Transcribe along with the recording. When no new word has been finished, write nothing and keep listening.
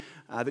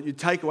that you'd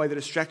take away the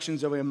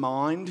distractions of our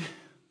mind,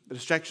 the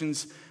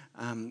distractions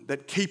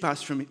that keep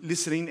us from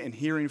listening and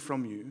hearing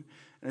from you,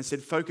 and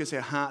instead focus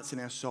our hearts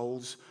and our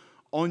souls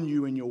on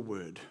you and your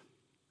word,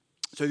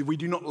 so that we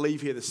do not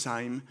leave here the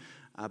same,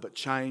 but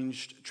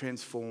changed,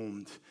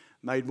 transformed,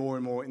 made more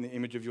and more in the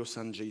image of your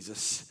Son,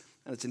 Jesus.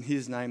 And it's in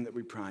his name that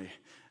we pray.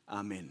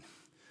 Amen.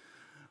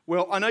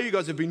 Well, I know you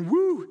guys have been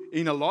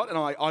woo-ing a lot, and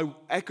I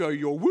echo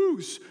your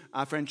woos.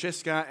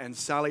 Francesca and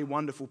Sally,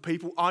 wonderful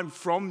people. I'm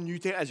from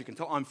Newtown, as you can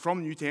tell. I'm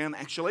from Newtown,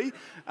 actually.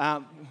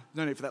 No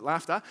need for that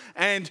laughter.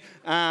 And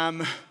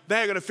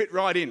they're going to fit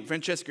right in.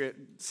 Francesca,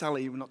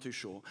 Sally, we're not too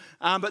sure.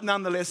 But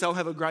nonetheless, they'll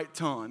have a great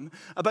time.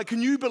 But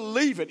can you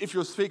believe it, if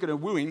you're speaking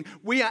of wooing,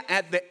 we are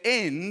at the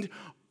end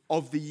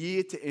of the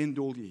year to end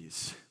all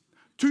years.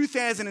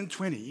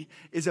 2020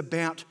 is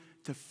about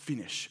to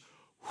finish.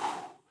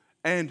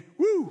 And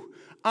woo!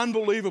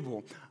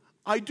 Unbelievable.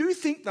 I do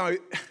think, though,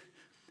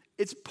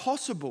 it's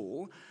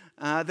possible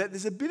that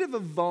there's a bit of a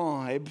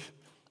vibe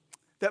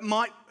that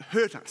might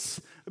hurt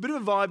us. A bit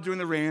of a vibe during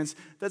the rounds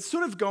that's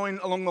sort of going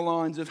along the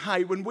lines of,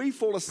 hey, when we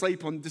fall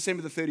asleep on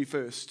December the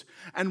 31st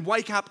and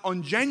wake up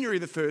on January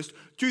the 1st,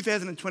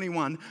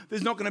 2021,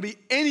 there's not going to be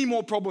any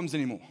more problems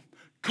anymore.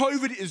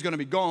 COVID is going to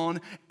be gone.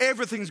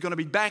 Everything's going to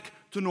be back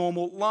to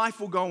normal.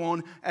 Life will go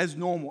on as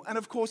normal. And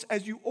of course,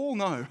 as you all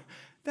know,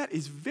 that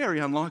is very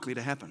unlikely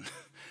to happen.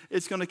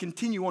 It's going to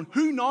continue on.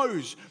 Who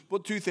knows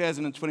what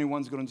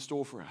 2021's got in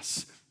store for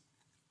us?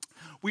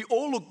 We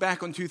all look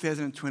back on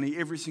 2020,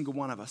 every single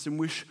one of us, and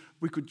wish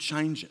we could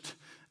change it.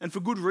 And for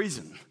good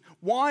reason.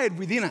 Wired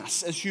within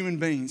us as human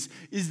beings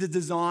is the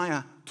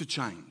desire to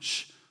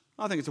change.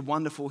 I think it's a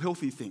wonderful,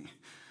 healthy thing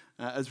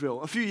as well.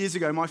 A few years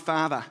ago, my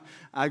father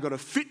got a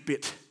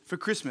Fitbit for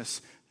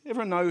Christmas.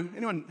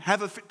 Anyone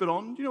have a Fitbit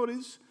on? Do you know what it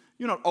is?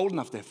 You're not old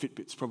enough to have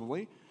Fitbits,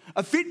 probably.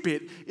 A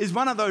Fitbit is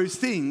one of those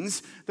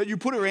things that you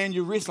put around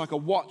your wrist like a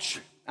watch,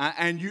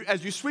 and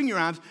as you swing your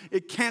arms,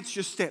 it counts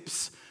your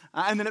steps,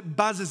 and then it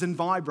buzzes and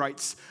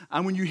vibrates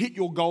when you hit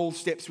your goal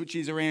steps, which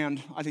is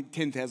around, I think,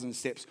 10,000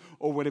 steps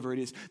or whatever it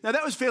is. Now,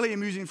 that was fairly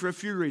amusing for a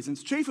few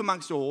reasons. Chief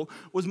amongst all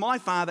was my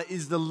father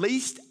is the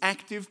least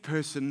active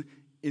person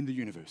in the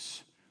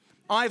universe.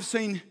 I've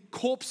seen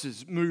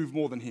corpses move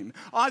more than him.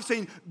 I've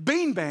seen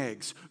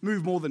beanbags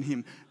move more than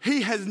him.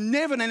 He has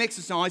never done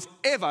exercise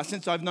ever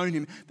since I've known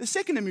him. The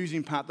second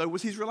amusing part, though,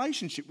 was his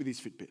relationship with his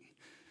Fitbit.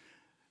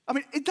 I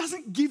mean, it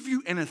doesn't give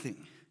you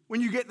anything.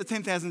 When you get the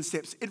 10,000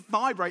 steps, it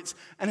vibrates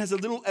and has a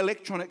little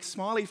electronic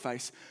smiley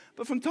face.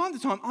 But from time to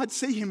time, I'd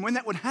see him, when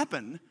that would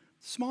happen,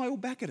 smile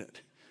back at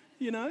it,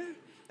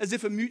 as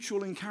if a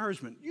mutual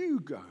encouragement. You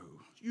go,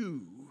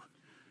 you.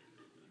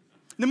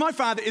 Now, my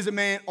father is a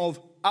man of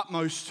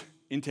utmost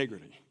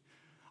integrity.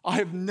 I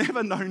have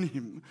never known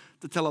him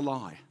to tell a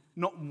lie,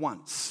 not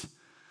once.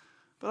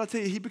 But I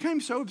tell you, he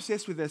became so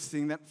obsessed with this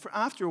thing that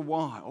after a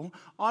while,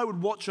 I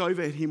would watch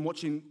over at him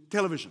watching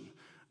television.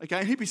 Okay,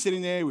 and he'd be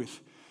sitting there with,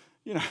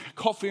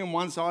 coffee on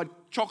one side,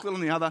 chocolate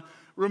on the other,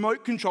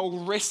 remote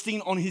control resting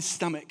on his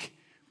stomach.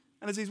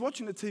 And as he's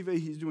watching the TV,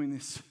 he's doing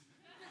this.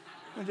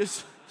 And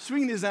just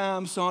swinging his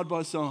arms side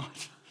by side.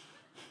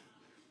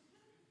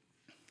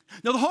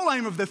 Now, the whole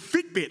aim of the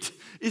Fitbit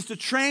is to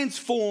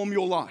transform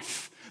your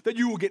life, that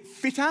you will get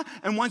fitter,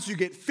 and once you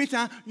get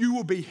fitter, you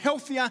will be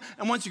healthier,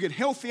 and once you get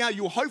healthier,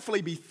 you will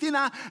hopefully be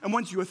thinner, and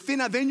once you are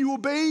thinner, then you will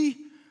be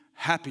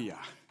happier.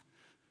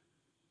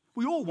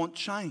 We all want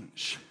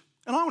change.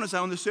 And I want to say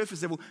on the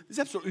surface level, there's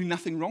absolutely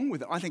nothing wrong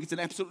with it. I think it's an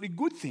absolutely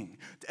good thing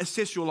to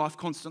assess your life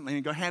constantly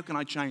and go, how can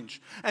I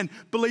change? And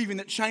believing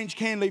that change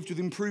can lead to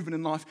improvement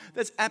in life,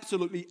 that's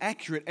absolutely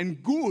accurate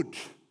and good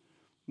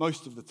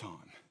most of the time.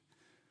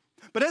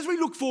 But as we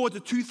look forward to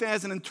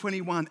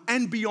 2021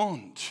 and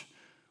beyond,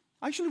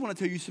 I actually want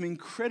to tell you some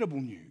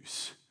incredible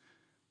news.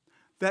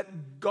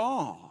 That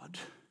God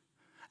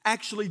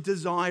actually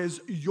desires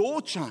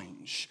your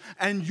change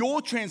and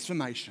your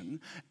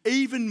transformation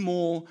even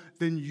more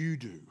than you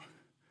do.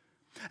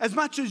 As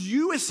much as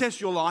you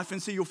assess your life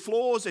and see your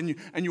flaws and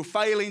your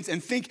failings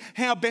and think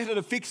how better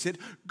to fix it,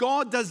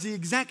 God does the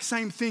exact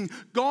same thing.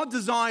 God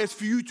desires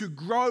for you to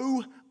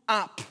grow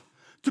up,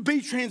 to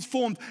be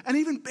transformed, and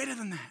even better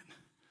than that.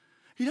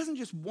 He doesn't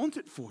just want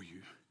it for you.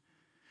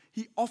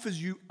 He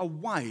offers you a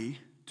way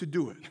to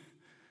do it.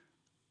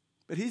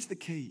 But here's the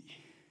key.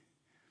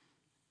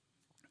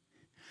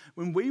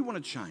 When we want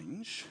to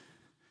change,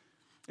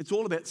 it's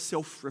all about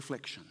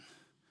self-reflection.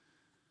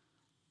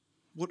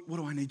 What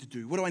do I need to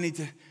do? What do I need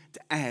to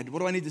add? What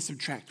do I need to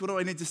subtract? What do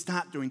I need to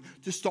start doing,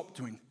 to stop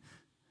doing?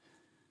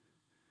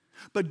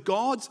 But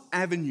God's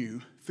avenue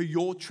for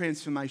your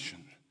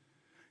transformation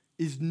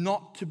is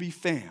not to be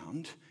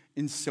found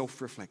in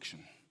self-reflection.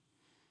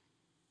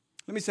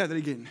 Let me say that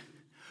again.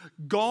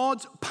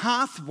 God's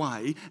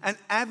pathway and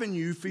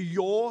avenue for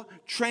your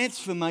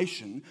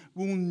transformation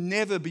will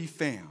never be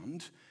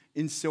found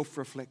in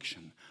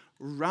self-reflection.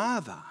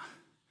 Rather,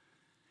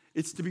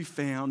 it's to be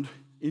found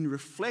in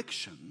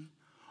reflection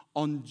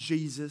on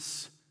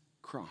Jesus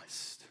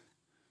Christ.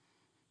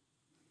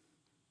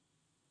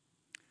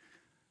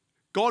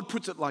 God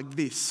puts it like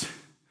this.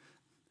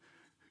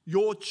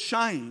 your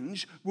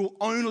change will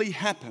only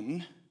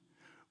happen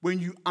when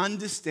you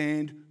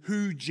understand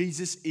who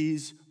Jesus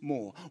is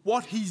more,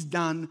 what he's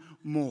done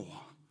more.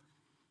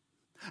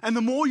 And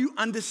the more you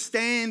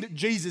understand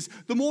Jesus,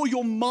 the more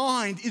your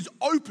mind is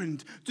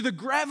opened to the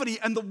gravity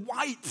and the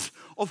weight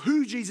of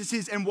who Jesus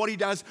is and what he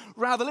does.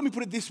 Rather, let me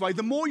put it this way,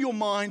 the more your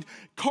mind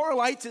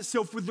correlates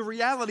itself with the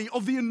reality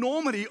of the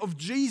enormity of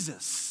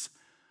Jesus,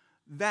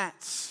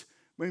 that's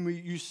when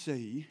you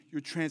see your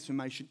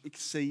transformation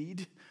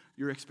exceed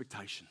your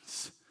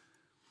expectations.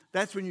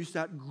 That's when you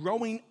start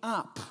growing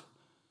up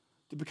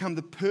to become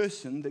the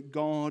person that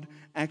God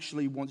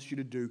actually wants you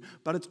to do.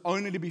 But it's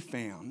only to be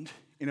found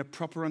in a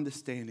proper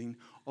understanding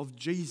of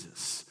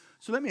Jesus.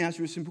 So let me ask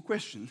you a simple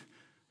question.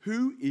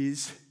 Who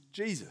is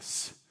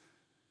Jesus?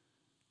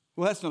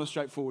 Well, that's not a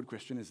straightforward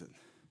question, is it?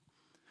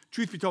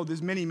 Truth be told,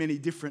 there's many, many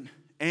different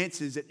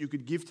answers that you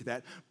could give to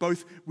that,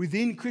 both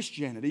within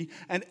Christianity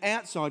and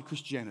outside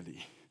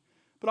Christianity.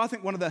 But I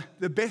think one of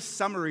the best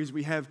summaries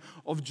we have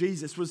of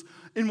Jesus was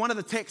in one of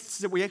the texts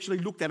that we actually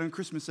looked at on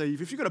Christmas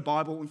Eve. If you've got a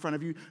Bible in front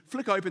of you,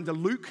 flick open to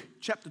Luke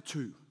chapter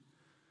 2.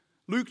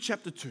 Luke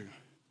chapter 2.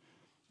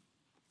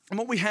 And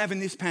what we have in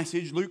this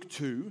passage, Luke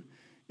 2,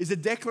 is a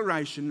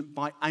declaration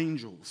by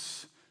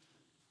angels.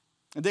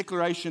 A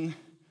declaration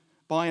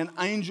by an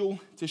angel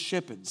to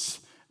shepherds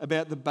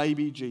about the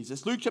baby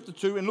Jesus. Luke chapter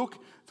 2, and look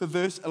for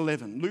verse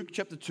 11. Luke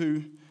chapter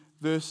 2,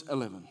 verse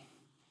 11.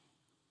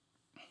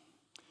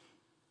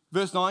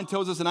 Verse 9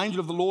 tells us an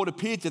angel of the Lord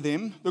appeared to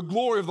them. The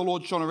glory of the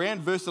Lord shone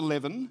around. Verse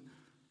 11.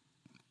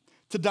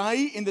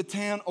 Today in the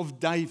town of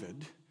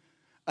David,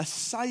 a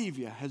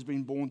Saviour has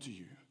been born to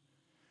you.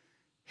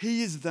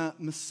 He is the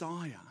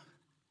Messiah,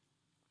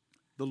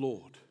 the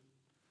Lord.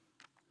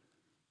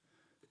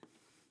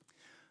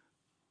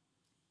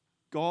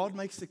 God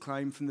makes the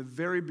claim from the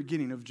very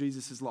beginning of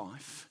Jesus'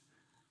 life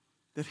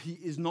that he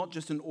is not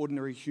just an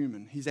ordinary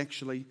human. He's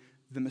actually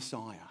the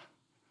Messiah.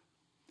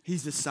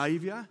 He's the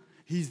Saviour.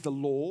 He's the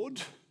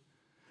Lord.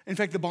 In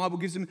fact, the Bible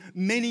gives him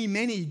many,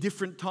 many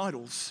different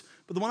titles.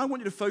 But the one I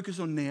want you to focus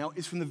on now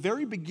is from the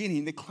very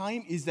beginning, the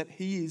claim is that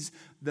he is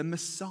the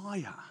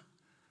Messiah.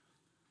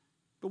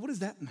 But what does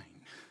that mean?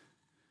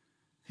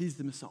 He's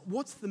the Messiah.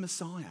 What's the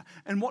Messiah?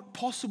 And what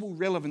possible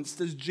relevance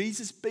does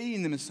Jesus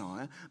being the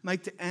Messiah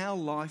make to our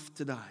life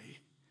today?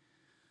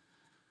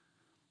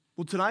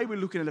 Well, today we're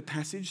looking at a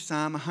passage,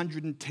 Psalm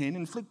 110,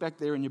 and flick back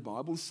there in your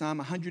Bible, Psalm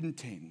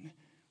 110,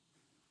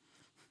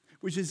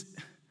 which is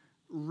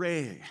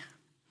rare.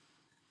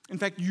 In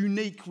fact,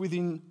 unique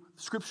within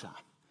Scripture.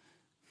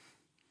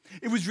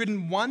 It was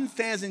written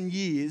 1,000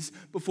 years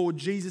before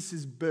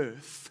Jesus'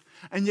 birth,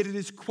 and yet it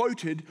is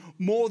quoted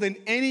more than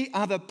any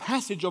other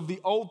passage of the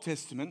Old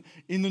Testament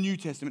in the New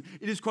Testament.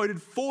 It is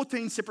quoted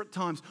 14 separate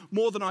times,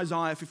 more than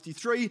Isaiah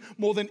 53,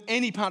 more than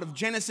any part of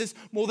Genesis,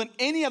 more than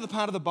any other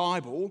part of the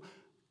Bible.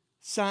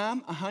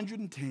 Psalm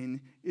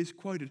 110 is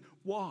quoted.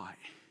 Why?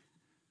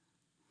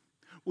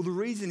 Well, the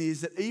reason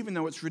is that even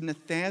though it's written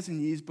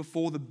 1,000 years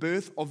before the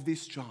birth of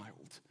this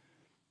child,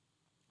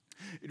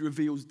 it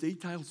reveals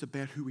details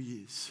about who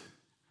he is,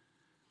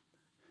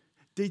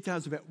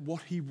 details about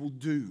what he will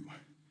do,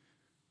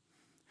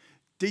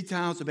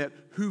 details about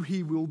who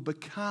he will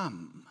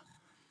become,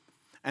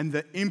 and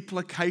the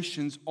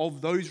implications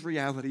of those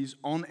realities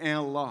on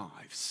our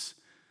lives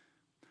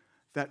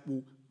that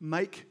will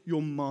make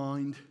your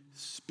mind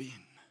spin.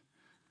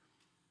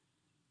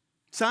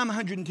 Psalm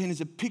 110 is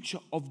a picture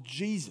of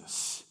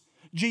Jesus.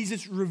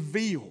 Jesus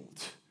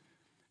revealed.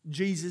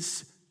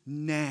 Jesus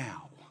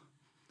now.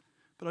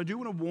 But I do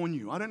want to warn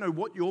you, I don't know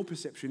what your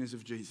perception is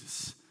of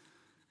Jesus.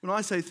 When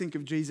I say think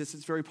of Jesus,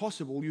 it's very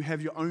possible you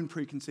have your own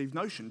preconceived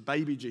notion.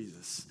 Baby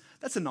Jesus.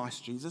 That's a nice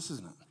Jesus,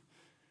 isn't it?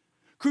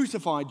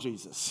 Crucified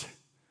Jesus.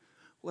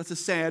 Well, that's a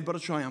sad but a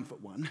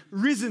triumphant one.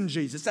 Risen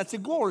Jesus. That's a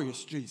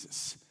glorious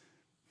Jesus.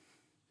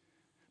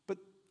 But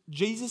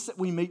Jesus that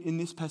we meet in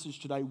this passage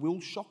today will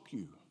shock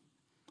you.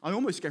 I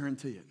almost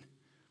guarantee it.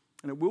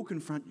 And it will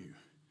confront you.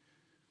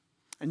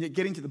 And yet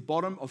getting to the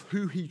bottom of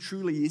who he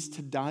truly is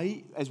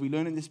today, as we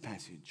learn in this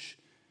passage,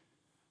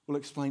 will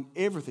explain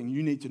everything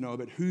you need to know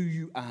about who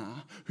you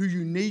are, who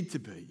you need to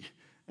be,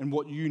 and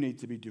what you need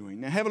to be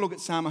doing. Now have a look at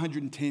Psalm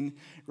 110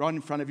 right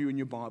in front of you in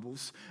your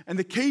Bibles. And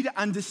the key to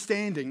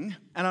understanding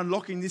and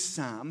unlocking this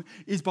psalm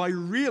is by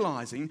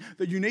realizing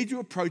that you need to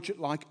approach it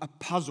like a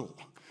puzzle.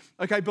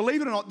 Okay,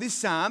 believe it or not, this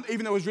psalm,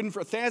 even though it was written for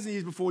 1,000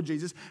 years before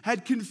Jesus,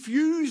 had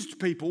confused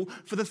people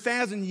for the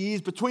 1,000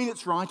 years between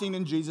its writing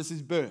and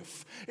Jesus'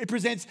 birth. It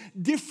presents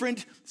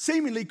different,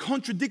 seemingly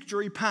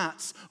contradictory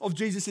parts of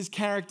Jesus'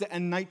 character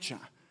and nature.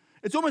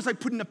 It's almost like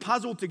putting a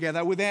puzzle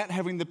together without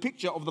having the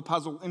picture of the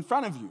puzzle in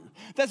front of you.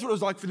 That's what it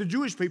was like for the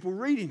Jewish people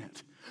reading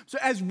it. So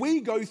as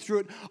we go through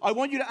it, I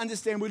want you to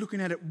understand we're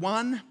looking at it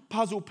one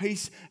puzzle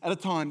piece at a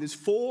time. There's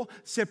 4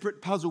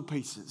 separate puzzle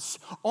pieces.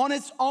 On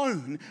its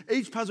own,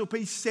 each puzzle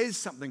piece says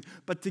something,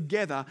 but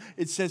together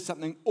it says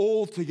something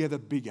altogether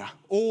bigger,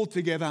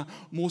 altogether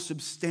more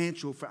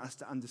substantial for us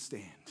to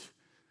understand.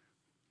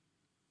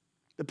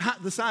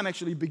 The psalm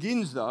actually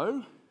begins,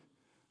 though,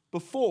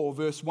 before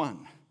verse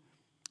 1.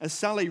 As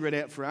Sully read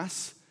out for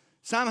us,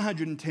 Psalm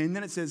 110,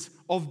 then it says,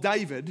 of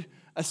David,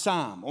 a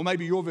psalm. Or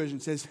maybe your version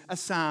says, a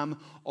psalm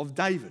of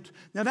David.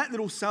 Now that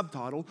little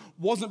subtitle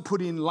wasn't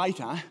put in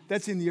later.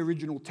 That's in the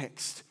original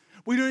text.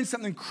 We learn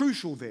something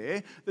crucial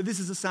there, that this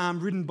is a psalm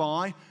written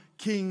by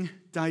King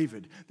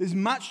David. There's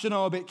much to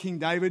know about King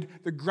David,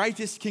 the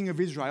greatest king of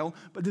Israel,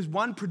 but there's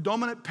one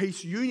predominant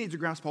piece you need to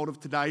grasp hold of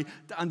today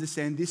to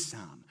understand this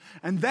psalm.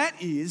 And that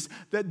is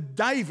that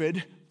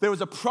David, there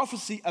was a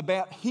prophecy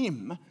about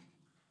him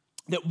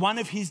that one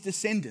of his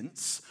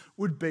descendants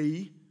would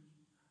be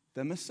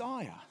the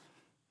Messiah.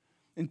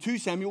 In 2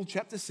 Samuel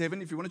chapter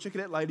 7, if you want to check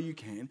it out later, you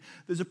can.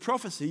 There's a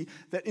prophecy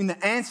that in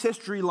the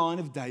ancestry line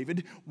of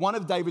David, one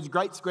of David's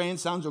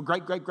great-grandsons or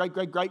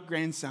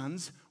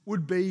great-great-great-great-great-grandsons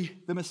would be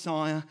the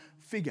Messiah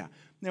figure.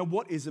 Now,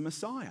 what is a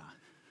Messiah?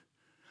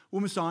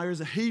 Well, Messiah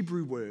is a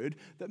Hebrew word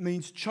that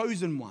means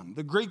chosen one.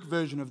 The Greek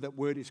version of that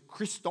word is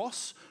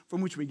Christos,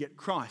 from which we get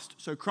Christ.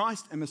 So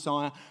Christ and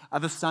Messiah are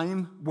the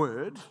same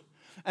word.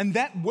 And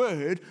that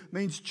word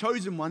means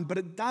chosen one, but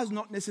it does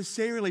not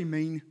necessarily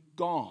mean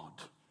God.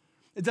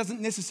 It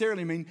doesn't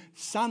necessarily mean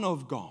son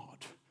of God.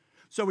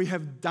 So we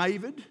have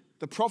David.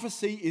 The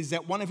prophecy is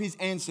that one of his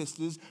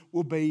ancestors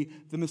will be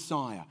the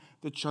Messiah,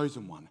 the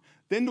chosen one.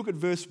 Then look at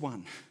verse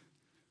 1.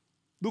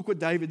 Look what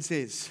David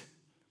says.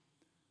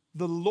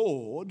 The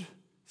Lord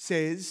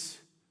says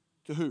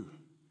to who?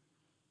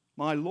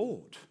 My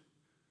Lord.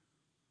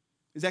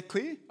 Is that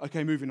clear?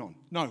 Okay, moving on.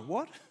 No,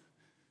 what?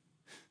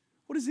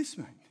 What does this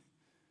mean?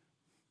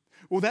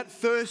 Well, that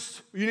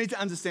first, you need to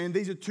understand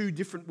these are two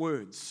different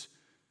words.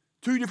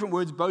 Two different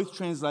words, both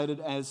translated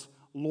as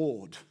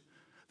Lord.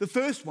 The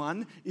first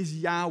one is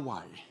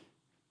Yahweh.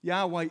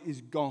 Yahweh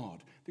is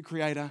God, the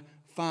Creator,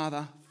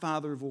 Father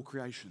of all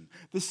creation.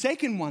 The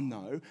second one,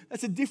 though,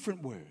 that's a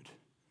different word.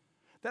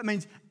 That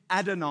means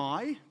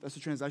Adonai, that's the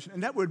translation,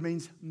 and that word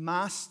means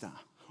master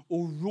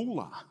or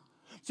ruler.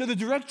 So the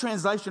direct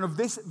translation of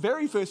this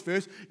very first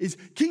verse is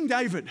King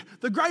David,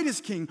 the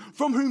greatest king,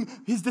 from whom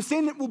his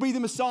descendant will be the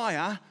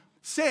Messiah,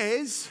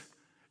 says,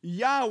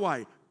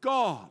 Yahweh,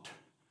 God,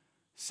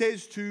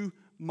 says to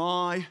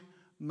my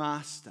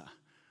master.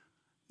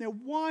 Now,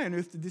 why on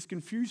earth did this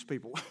confuse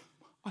people?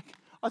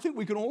 I think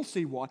we can all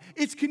see why.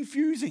 It's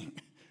confusing.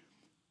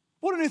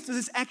 What on earth does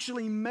this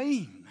actually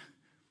mean?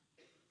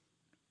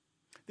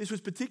 This was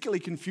particularly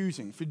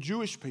confusing for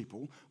Jewish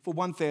people for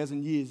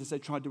 1,000 years as they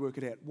tried to work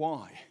it out.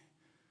 Why?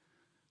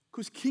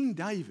 Because King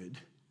David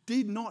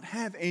did not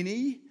have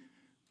any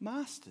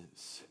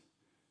masters.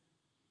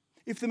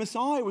 If the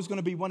Messiah was going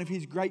to be one of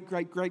his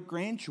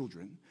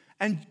great-great-great-grandchildren,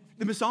 and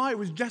the Messiah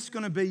was just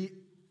going to be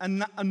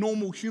a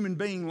normal human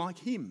being like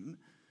him,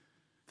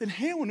 then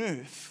how on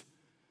earth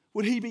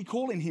would he be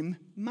calling him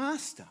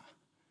master?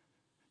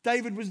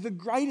 David was the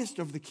greatest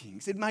of the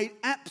kings. It made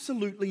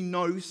absolutely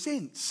no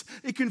sense.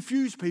 It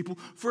confused people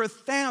for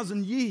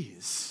 1,000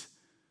 years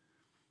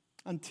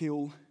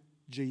until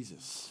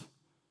Jesus.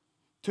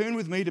 Turn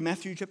with me to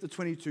Matthew chapter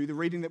 22, the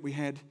reading that we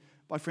had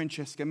by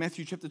Francesca.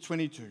 Matthew chapter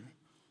 22,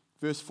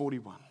 verse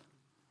 41.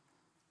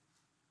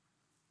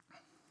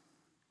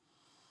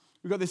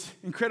 We've got this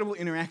incredible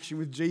interaction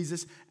with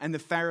Jesus and the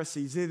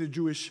Pharisees. They're the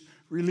Jewish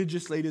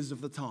religious leaders of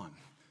the time.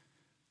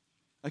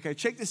 Okay,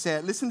 check this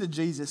out. Listen to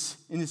Jesus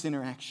in this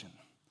interaction.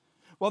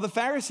 While the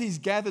Pharisees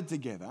gathered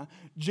together,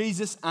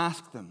 Jesus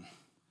asked them,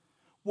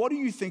 "What do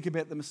you think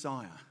about the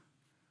Messiah?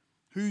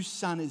 Whose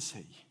son is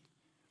he?"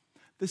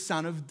 "The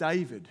son of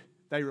David,"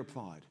 they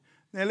replied.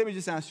 Now let me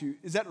just ask you,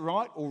 is that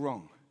right or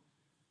wrong?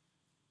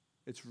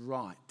 It's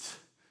right.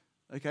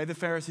 Okay, the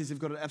Pharisees have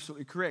got it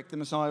absolutely correct. The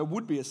Messiah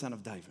would be a son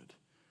of David.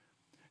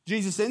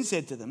 Jesus then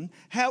said to them,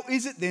 "How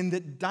is it then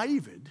that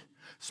David,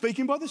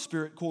 speaking by the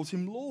Spirit, calls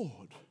him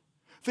Lord?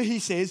 For he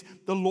says,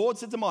 'The Lord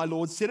said to my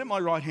Lord, sit at my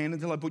right hand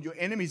until I put your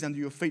enemies under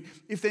your feet.'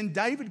 If then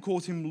David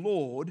calls him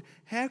Lord,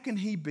 how can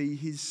he be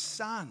his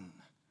son?"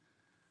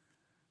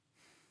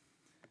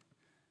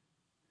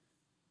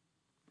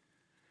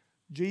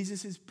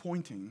 Jesus is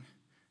pointing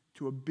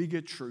to a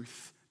bigger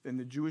truth than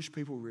the Jewish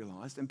people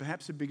realized, and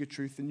perhaps a bigger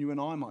truth than you and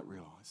I might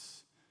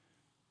realize.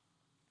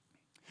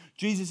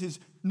 Jesus is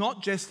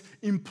not just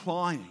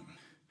implying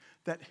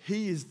that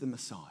he is the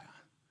Messiah,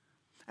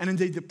 and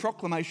indeed the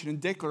proclamation and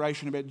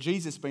declaration about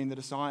Jesus being the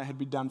Messiah had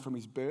been done from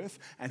his birth,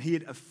 and he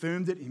had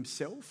affirmed it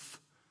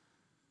himself.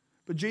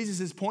 But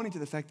Jesus is pointing to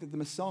the fact that the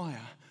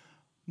Messiah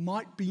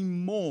might be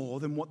more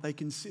than what they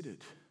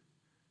considered.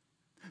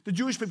 The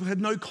Jewish people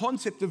had no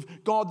concept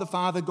of God the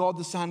Father, God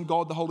the Son,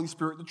 God the Holy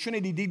Spirit. The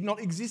Trinity did not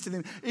exist in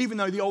them, even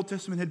though the Old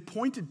Testament had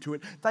pointed to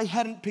it. They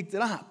hadn't picked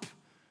it up.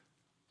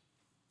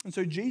 And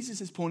so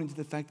Jesus is pointing to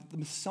the fact that the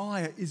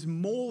Messiah is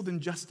more than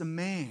just a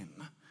man.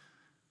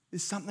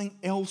 There's something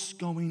else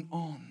going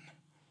on.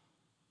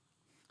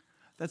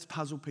 That's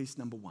puzzle piece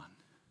number one.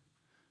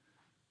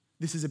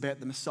 This is about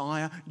the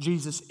Messiah.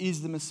 Jesus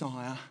is the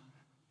Messiah.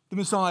 The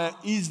Messiah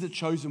is the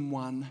chosen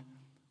one,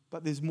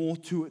 but there's more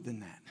to it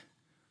than that.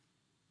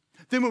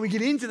 Then when we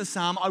get into the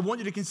psalm, I want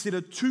you to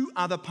consider two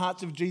other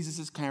parts of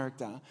Jesus'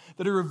 character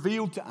that are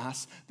revealed to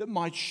us that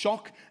might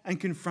shock and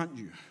confront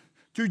you.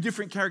 Two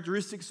different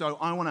characteristics, so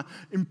I want to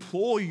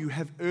implore you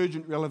have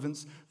urgent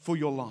relevance for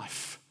your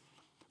life.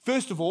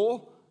 First of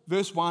all,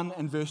 verse 1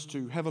 and verse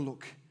 2. Have a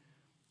look.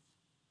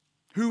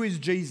 Who is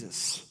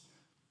Jesus?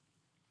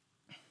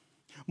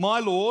 My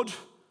Lord,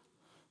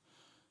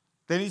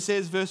 then he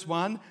says, verse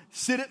 1,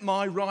 sit at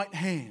my right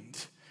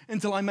hand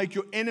until I make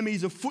your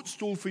enemies a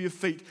footstool for your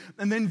feet.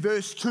 And then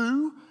verse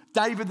 2,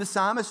 David the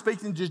psalmist,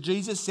 speaking to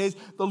Jesus, says,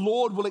 the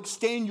Lord will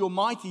extend your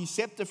mighty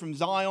scepter from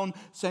Zion,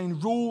 saying,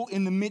 rule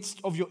in the midst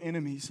of your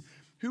enemies.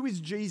 Who is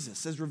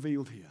Jesus as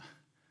revealed here?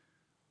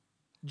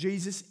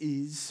 Jesus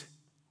is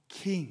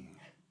King.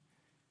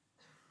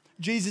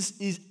 Jesus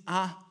is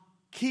a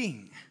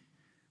king.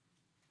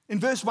 In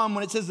verse 1,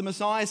 when it says the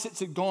Messiah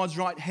sits at God's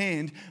right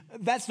hand,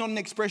 that's not an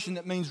expression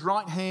that means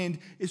right hand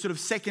is sort of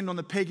second on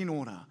the pecking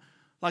order.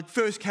 Like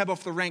first cab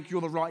off the rank, you're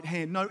the right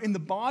hand. No, in the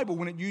Bible,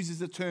 when it uses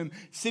the term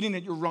sitting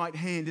at your right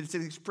hand, it's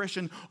an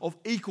expression of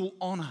equal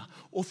honor,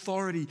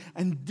 authority,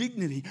 and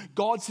dignity.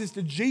 God says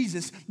to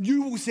Jesus,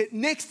 you will sit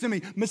next to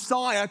me,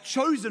 Messiah,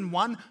 chosen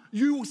one.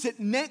 You will sit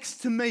next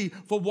to me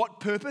for what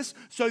purpose?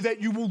 So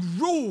that you will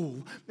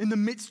rule in the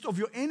midst of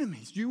your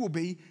enemies. You will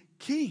be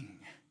king.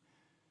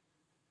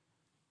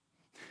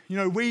 You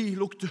know, we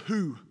look to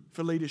who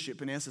for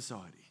leadership in our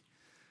society?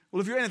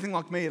 Well, if you're anything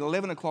like me, at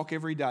 11 o'clock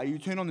every day, you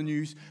turn on the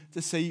news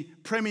to see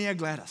Premier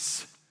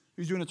Gladys,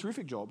 who's doing a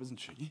terrific job, isn't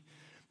she?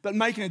 But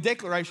making a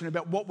declaration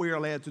about what we're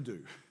allowed to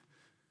do.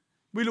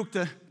 We look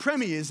to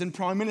premiers and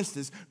prime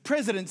ministers,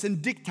 presidents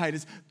and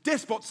dictators,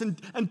 despots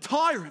and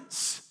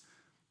tyrants.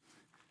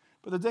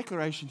 But the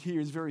declaration here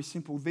is very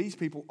simple. These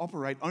people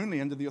operate only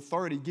under the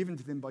authority given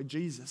to them by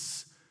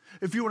Jesus.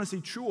 If you want to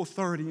see true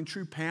authority and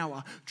true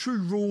power, true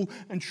rule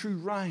and true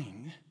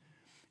reign,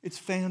 it's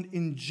found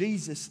in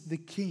Jesus the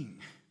King.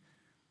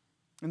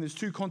 And there's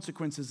two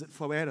consequences that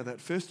flow out of that.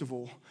 First of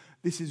all,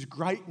 this is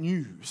great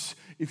news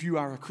if you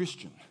are a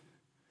Christian.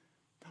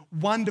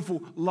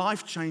 Wonderful,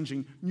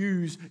 life-changing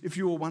news if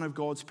you are one of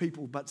God's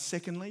people. But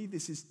secondly,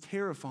 this is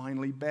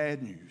terrifyingly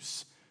bad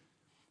news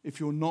if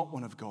you're not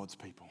one of God's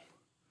people.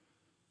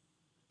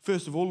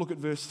 First of all, look at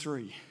verse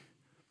 3.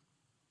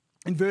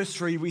 In verse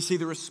 3, we see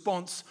the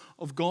response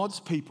of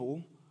God's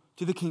people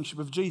to the kingship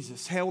of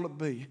Jesus. How will it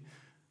be?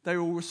 They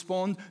will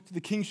respond to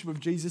the kingship of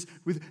Jesus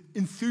with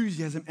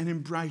enthusiasm and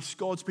embrace.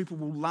 God's people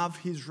will love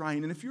his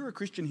reign. And if you're a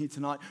Christian here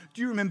tonight,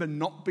 do you remember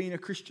not being a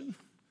Christian?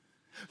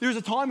 There is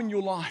a time in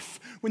your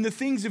life when the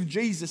things of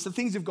Jesus, the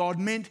things of God,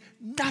 meant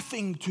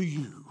nothing to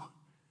you.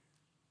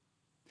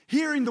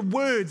 Hearing the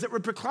words that were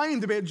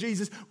proclaimed about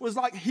Jesus was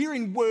like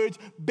hearing words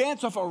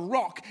bounce off a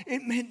rock.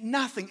 It meant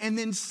nothing. And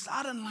then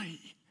suddenly,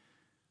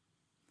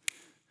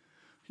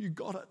 you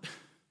got it.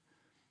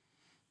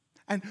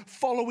 And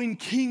following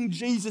King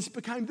Jesus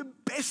became the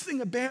best thing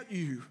about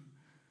you.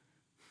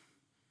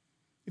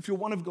 If you're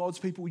one of God's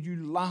people, you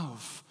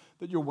love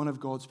that you're one of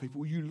God's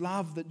people. You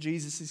love that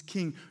Jesus is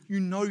King. You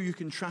know you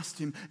can trust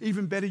him.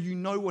 Even better, you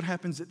know what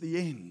happens at the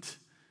end.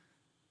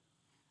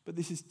 But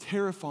this is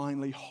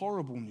terrifyingly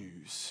horrible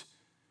news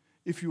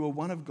if you are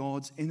one of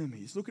God's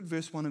enemies. Look at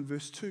verse 1 and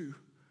verse 2.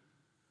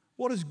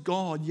 What does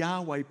God,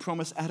 Yahweh,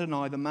 promise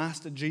Adonai, the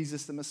Master,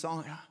 Jesus, the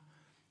Messiah?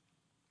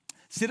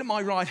 Sit at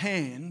my right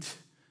hand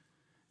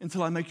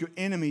until I make your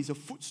enemies a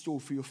footstool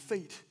for your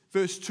feet.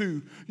 Verse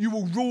 2, you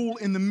will rule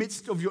in the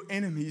midst of your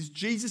enemies.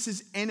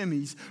 Jesus'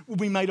 enemies will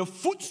be made a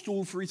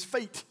footstool for his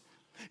feet.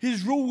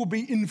 His rule will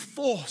be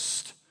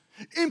enforced,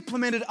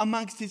 implemented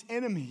amongst his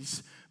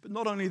enemies. But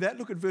not only that,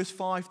 look at verse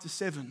 5 to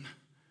 7.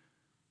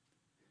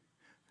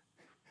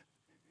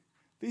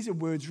 These are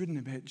words written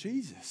about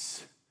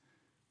Jesus.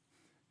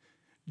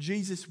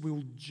 Jesus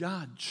will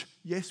judge,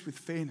 yes, with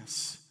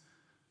fairness,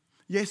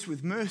 yes,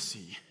 with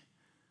mercy,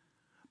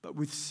 but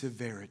with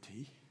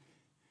severity.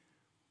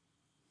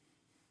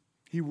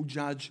 He will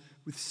judge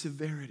with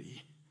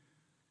severity.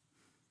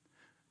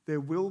 There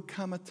will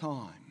come a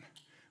time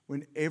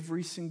when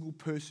every single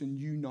person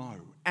you know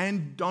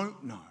and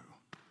don't know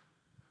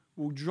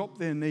will drop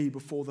their knee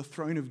before the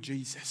throne of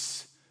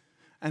Jesus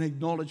and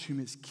acknowledge him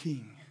as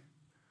King.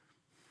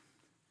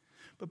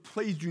 But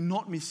please do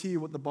not mishear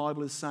what the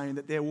Bible is saying,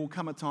 that there will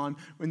come a time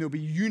when there will be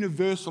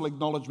universal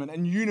acknowledgement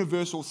and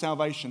universal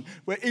salvation,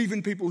 where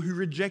even people who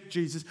reject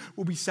Jesus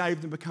will be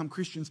saved and become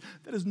Christians.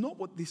 That is not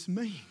what this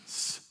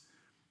means.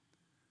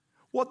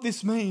 What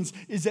this means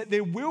is that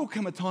there will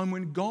come a time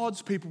when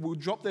God's people will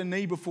drop their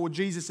knee before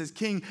Jesus as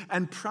King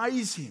and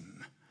praise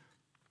him.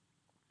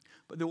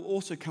 But there will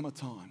also come a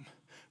time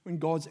when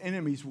God's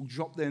enemies will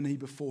drop their knee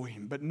before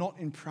him, but not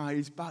in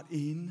praise, but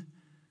in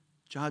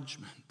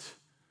judgment,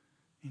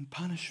 in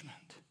punishment.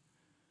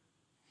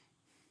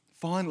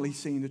 Finally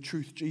seeing the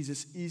truth,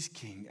 Jesus is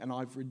King and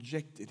I've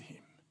rejected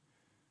him.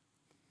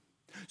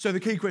 So the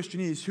key question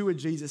is, who are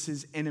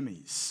Jesus'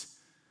 enemies?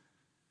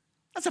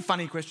 That's a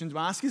funny question to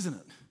ask, isn't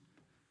it?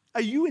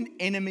 Are you an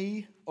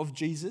enemy of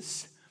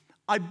Jesus?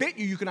 I bet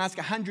you can ask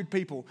 100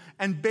 people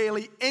and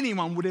barely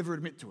anyone would ever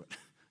admit to it.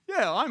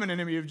 Yeah, I'm an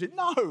enemy of Jesus.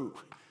 No,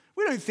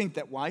 we don't think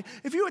that way.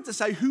 If you had to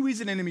say who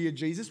is an enemy of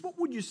Jesus, what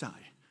would you say?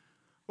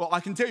 Well, I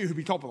can tell you who'd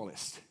be top of the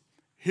list.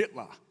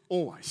 Hitler,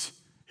 always.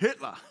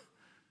 Hitler,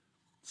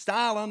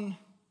 Stalin,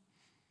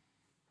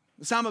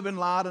 Osama bin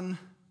Laden,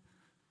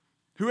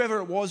 whoever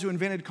it was who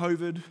invented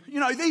COVID.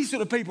 These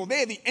sort of people,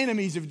 they're the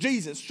enemies of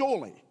Jesus,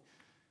 surely.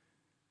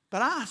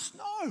 But us,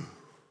 no.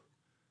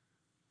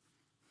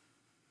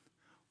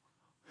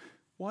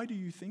 Why do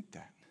you think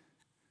that?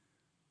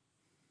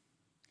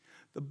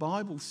 The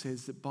Bible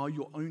says that by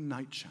your own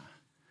nature,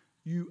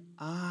 you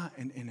are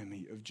an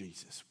enemy of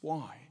Jesus.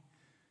 Why?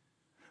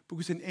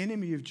 Because an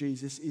enemy of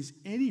Jesus is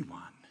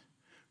anyone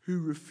who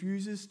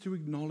refuses to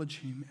acknowledge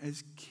him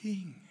as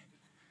king.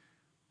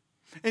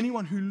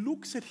 Anyone who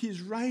looks at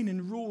his reign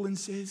and rule and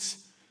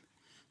says,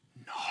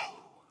 no,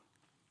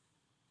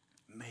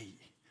 me,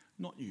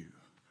 not you,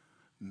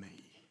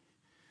 me.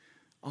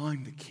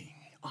 I'm the king,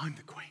 I'm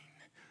the queen,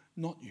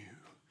 not you,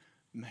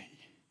 me.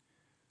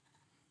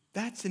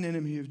 That's an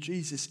enemy of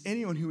Jesus.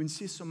 Anyone who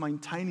insists on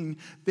maintaining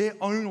their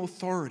own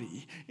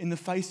authority in the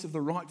face of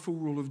the rightful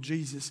rule of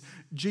Jesus.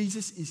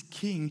 Jesus is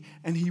king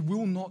and he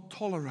will not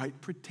tolerate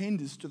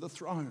pretenders to the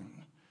throne.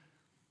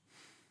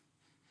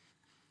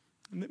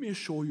 And let me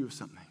assure you of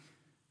something.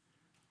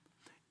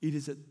 It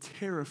is a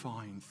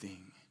terrifying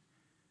thing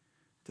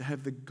to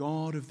have the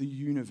God of the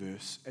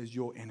universe as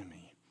your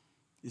enemy,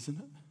 isn't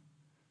it?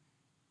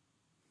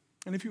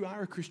 And if you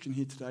are a Christian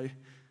here today,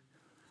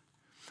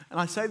 and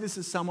I say this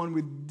as someone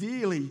with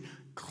dearly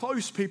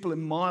close people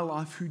in my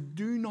life who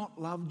do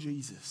not love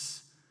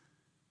Jesus,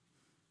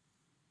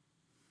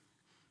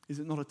 is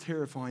it not a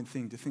terrifying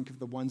thing to think of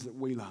the ones that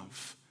we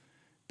love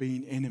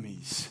being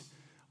enemies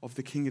of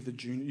the King of the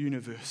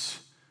universe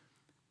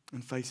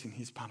and facing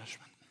his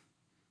punishment?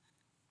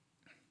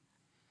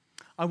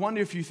 I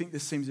wonder if you think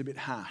this seems a bit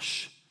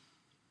harsh,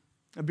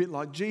 a bit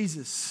like,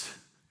 Jesus,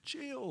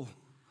 chill.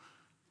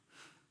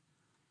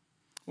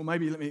 Or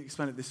maybe let me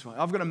explain it this way.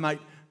 I've got a mate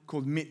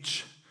called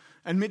Mitch,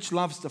 and Mitch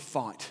loves to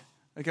fight.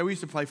 Okay, we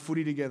used to play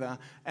footy together,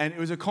 and it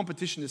was a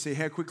competition to see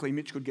how quickly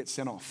Mitch could get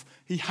sent off.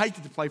 He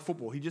hated to play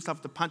football. He just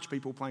loved to punch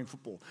people playing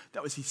football.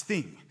 That was his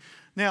thing.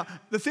 Now,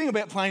 the thing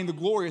about playing the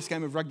glorious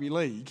game of rugby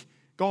league,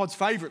 God's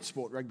favourite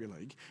sport, rugby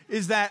league,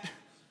 is that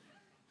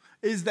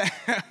there's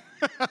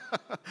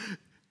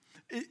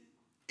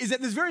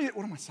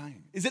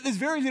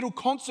very little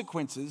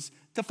consequences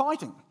to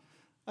fighting.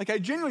 Okay,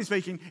 generally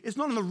speaking, it's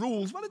not in the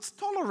rules, but it's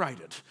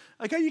tolerated.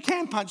 Okay, you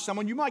can punch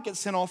someone, you might get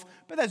sent off,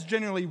 but that's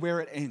generally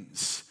where it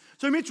ends.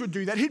 So Mitch would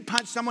do that. He'd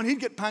punch someone, he'd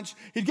get punched,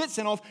 he'd get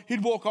sent off,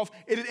 he'd walk off,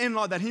 it'd end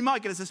like that. He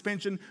might get a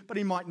suspension, but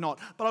he might not.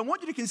 But I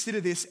want you to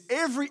consider this.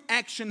 Every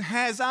action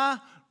has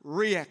a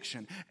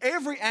reaction.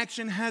 Every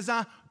action has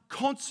a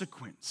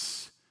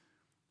consequence.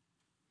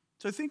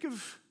 So think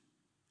of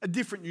a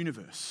different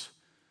universe.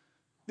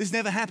 This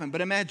never happened, but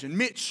imagine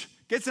Mitch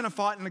gets in a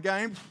fight in a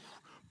game,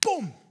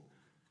 boom,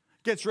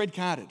 gets red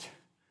carded.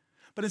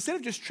 But instead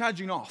of just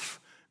trudging off,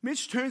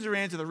 Mitch turns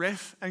around to the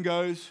ref and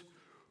goes,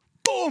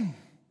 boom.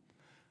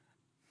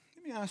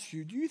 Let me ask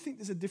you, do you think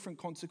there's a different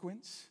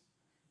consequence?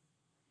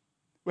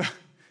 Well,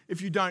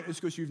 if you don't, it's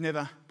because you've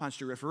never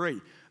punched a referee.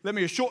 No,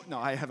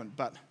 I haven't,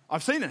 but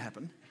I've seen it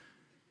happen.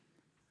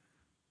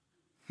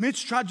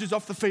 Mitch trudges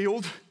off the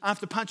field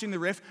after punching the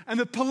ref, and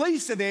the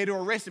police are there to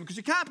arrest him because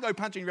you can't go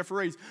punching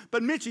referees.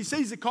 But Mitch, he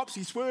sees the cops,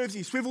 he swerves,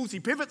 he swivels, he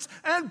pivots,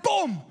 and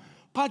boom,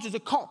 punches a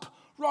cop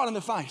right in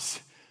the face.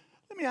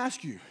 Let me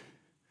ask you,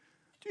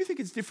 do you think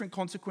it's different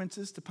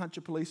consequences to punch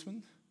a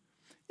policeman?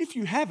 If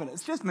you haven't,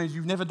 it just means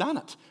you've never done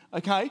it,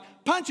 okay?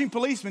 Punching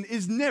policemen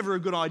is never a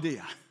good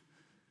idea.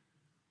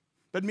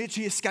 But Mitch,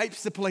 he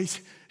escapes the police.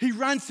 He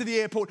runs to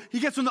the airport. He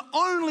gets on the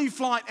only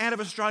flight out of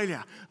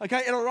Australia.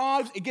 Okay, it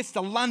arrives, it gets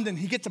to London.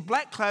 He gets a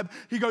black cab.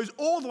 He goes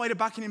all the way to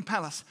Buckingham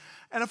Palace.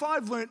 And if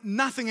I've learnt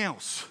nothing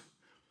else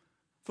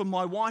from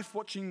my wife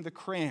watching The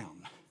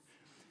Crown,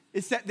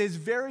 it's that there's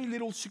very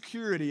little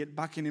security at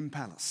Buckingham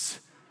Palace.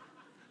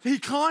 He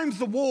climbs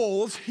the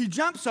walls, he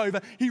jumps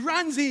over, he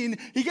runs in,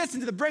 he gets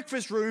into the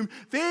breakfast room.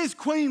 There's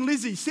Queen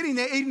Lizzie sitting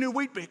there eating her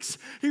Weet-Bix.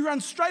 He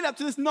runs straight up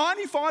to this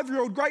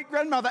 95-year-old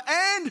great-grandmother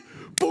and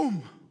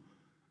boom.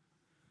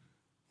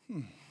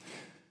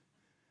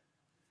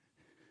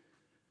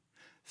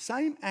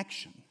 Same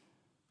action,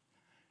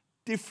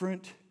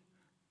 different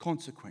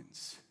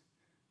consequence.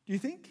 Do you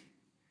think?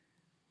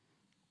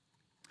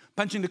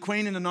 Punching the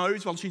Queen in the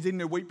nose while she's eating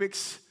her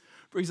Weet-Bix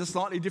brings a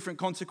slightly different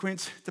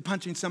consequence to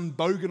punching some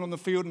bogan on the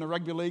field in a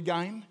rugby league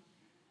game.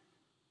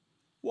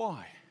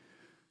 Why?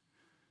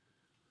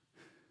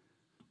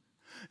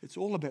 It's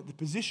all about the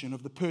position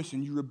of the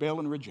person you rebel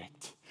and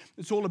reject.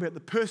 It's all about the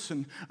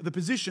position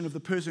of the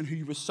person who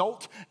you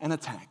assault and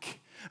attack.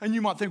 And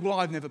you might think, well,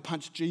 I've never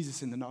punched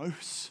Jesus in the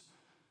nose.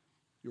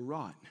 You're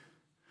right.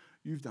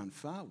 You've done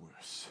far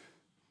worse.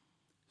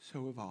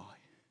 So have I.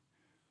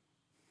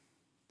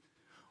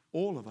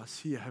 All of us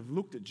here have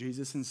looked at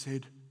Jesus and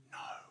said,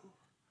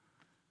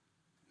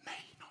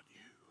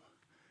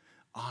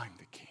 I'm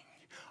the king,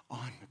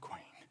 I'm the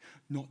queen,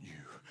 not you.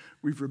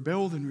 We've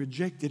rebelled and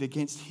rejected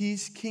against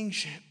his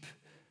kingship.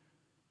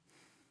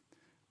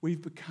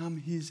 We've become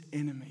his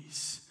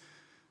enemies.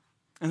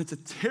 And it's a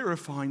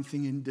terrifying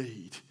thing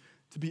indeed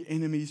to be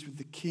enemies with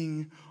the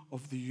king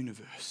of the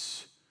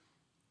universe.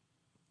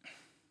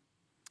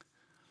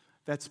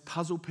 That's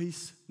puzzle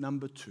piece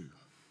number 2.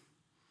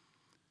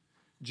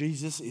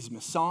 Jesus is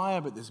Messiah,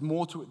 but there's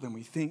more to it than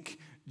we think.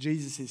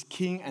 Jesus is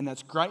King, and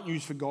that's great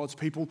news for God's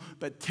people,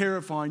 but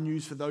terrifying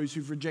news for those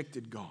who've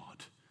rejected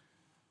God.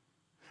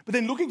 But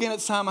then look again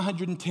at Psalm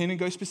 110 and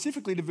go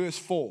specifically to verse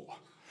 4.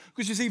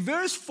 Because you see,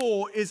 verse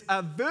 4 is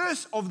a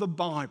verse of the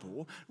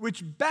Bible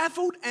which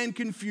baffled and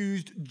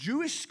confused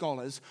Jewish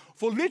scholars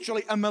for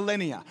literally a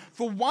millennia.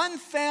 For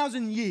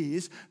 1,000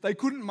 years, they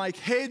couldn't make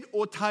head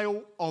or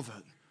tail of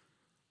it.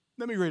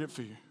 Let me read it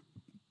for you.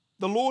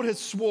 The Lord has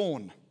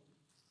sworn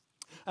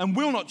and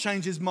will not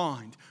change his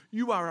mind.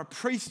 You are a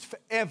priest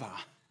forever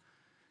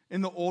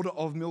in the order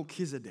of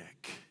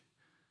Melchizedek.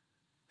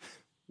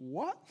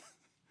 What?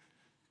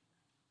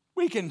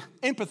 We can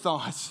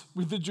empathize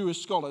with the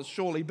Jewish scholars,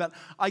 surely, but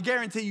I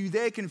guarantee you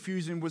their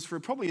confusion was for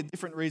probably a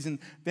different reason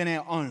than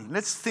our own.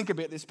 Let's think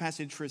about this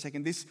passage for a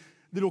second, this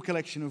little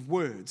collection of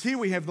words. Here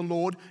we have the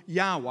Lord,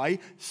 Yahweh,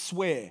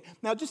 swear.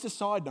 Now, just a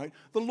side note,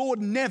 the Lord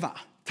never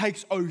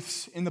takes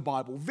oaths in the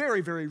Bible,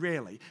 very, very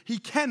rarely. He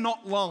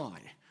cannot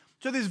lie.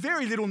 So there's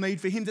very little need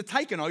for him to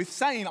take an oath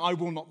saying, I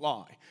will not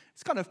lie.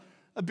 It's kind of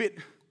a bit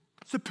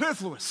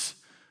superfluous,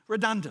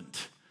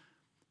 redundant.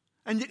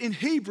 And yet in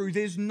Hebrew,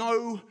 there's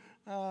no,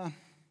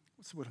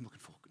 what's the word I'm looking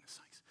for, goodness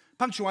sakes?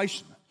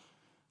 Punctuation.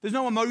 There's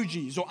no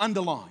emojis or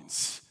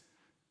underlines.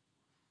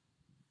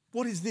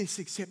 What is this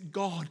except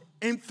God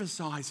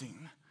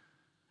emphasizing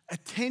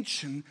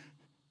attention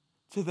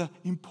to the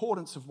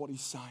importance of what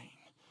he's saying?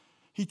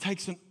 He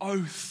takes an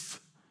oath.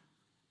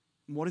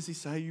 And what does he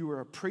say? You are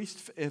a priest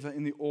forever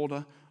in the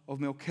order of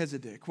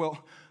Melchizedek.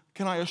 Well,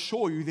 can I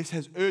assure you this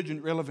has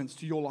urgent relevance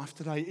to your life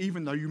today,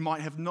 even though you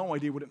might have no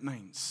idea what it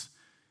means.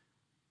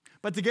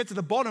 But to get to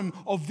the bottom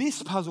of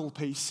this puzzle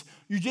piece,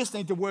 you just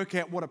need to work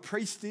out what a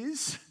priest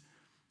is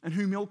and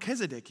who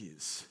Melchizedek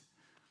is.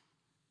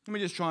 Let me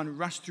just try and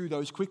rush through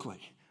those quickly.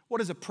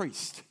 What is a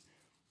priest?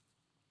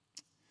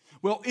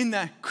 Well, in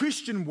the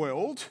Christian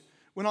world,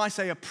 when I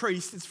say a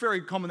priest, it's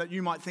very common that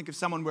you might think of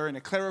someone wearing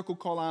a clerical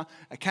collar,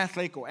 a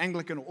Catholic or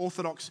Anglican or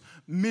Orthodox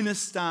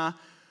minister.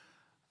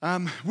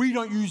 We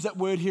don't use that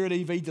word here at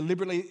EV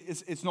deliberately.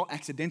 It's not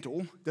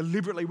accidental.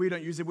 Deliberately, we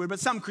don't use that word, but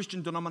some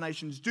Christian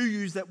denominations do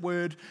use that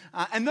word.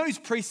 And those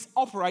priests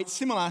operate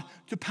similar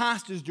to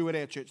pastors do at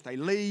our church. They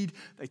lead,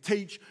 they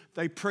teach,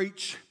 they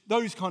preach,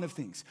 those kind of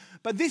things.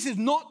 But this is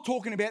not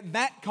talking about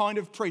that kind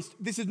of priest.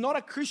 This is not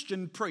a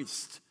Christian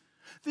priest.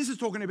 This is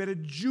talking about a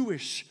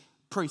Jewish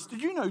priest.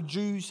 Did you know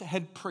Jews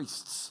had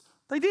priests?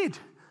 They did.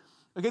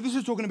 Okay, this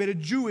is talking about a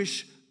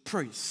Jewish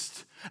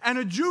priest. And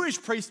a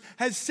Jewish priest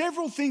has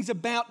several things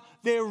about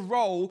their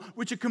role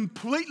which are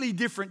completely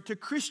different to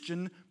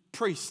Christian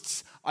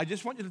priests. I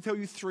just want you to tell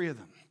you 3 of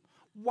them.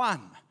 1,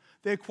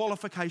 their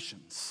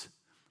qualifications.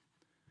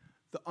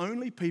 The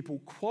only people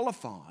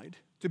qualified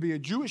to be a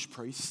Jewish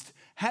priest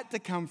had to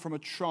come from a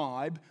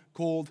tribe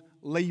called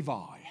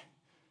Levi.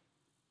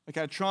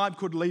 Okay, a tribe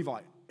called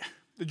Levi.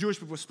 The Jewish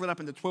people were split up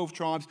into 12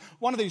 tribes.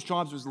 One of these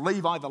tribes was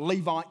Levi, the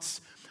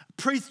Levites.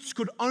 Priests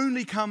could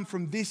only come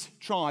from this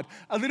tribe.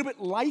 A little bit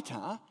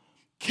later,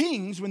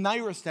 kings, when they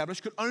were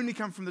established, could only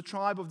come from the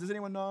tribe of, does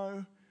anyone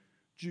know?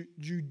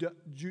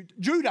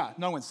 Judah.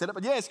 No one said it,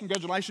 but yes,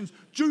 congratulations,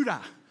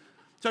 Judah.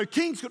 So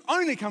kings could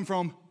only come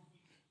from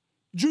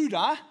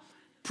Judah.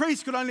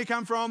 Priests could only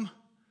come from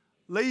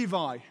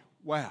Levi.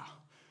 Wow.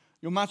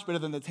 You're much better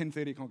than the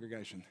 10:30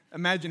 congregation.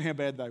 Imagine how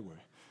bad they were.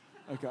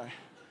 Okay.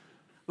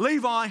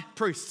 Levi,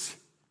 priests.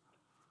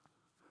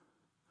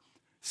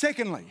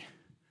 Secondly,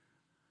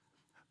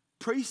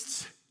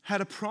 priests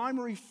had a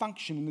primary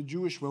function in the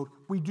Jewish world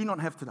we do not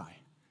have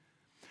today.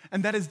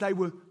 And that is they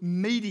were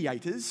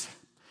mediators,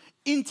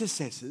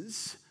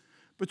 intercessors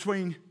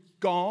between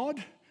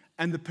God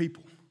and the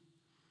people.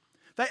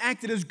 They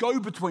acted as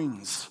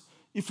go-betweens,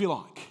 if you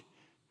like.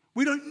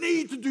 We don't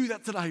need to do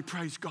that today,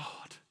 praise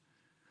God.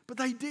 But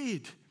they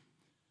did.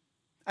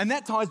 And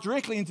that ties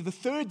directly into the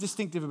third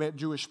distinctive about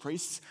Jewish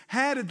priests.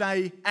 How did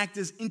they act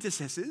as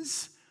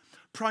intercessors?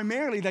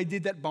 Primarily, they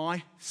did that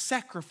by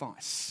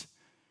sacrifice.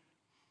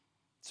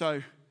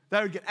 So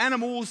they would get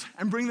animals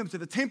and bring them to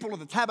the temple or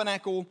the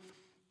tabernacle.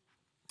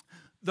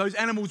 Those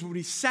animals would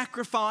be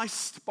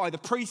sacrificed by the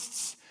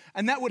priests,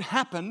 and that would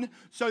happen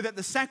so that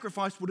the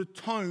sacrifice would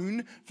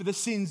atone for the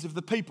sins of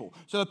the people.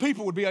 So the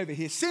people would be over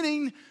here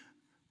sinning,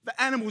 the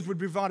animals would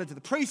be provided to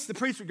the priest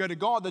would go to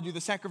God, they'd do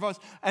the sacrifice,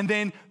 and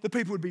then the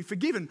people would be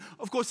forgiven.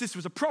 Of course, this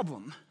was a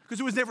problem,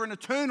 because it was never an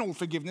eternal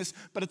forgiveness,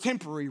 but a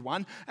temporary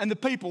one. And the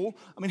people,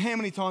 I mean, how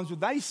many times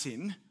would they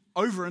sin?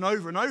 Over and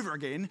over and over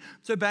again.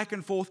 So back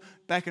and forth,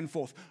 back and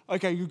forth.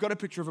 Okay, you've got a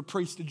picture of a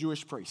priest, a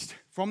Jewish priest,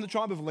 from the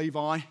tribe of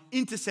Levi,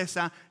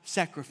 intercessor,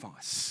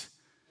 sacrifice.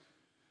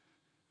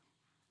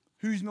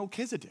 Who's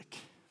Melchizedek?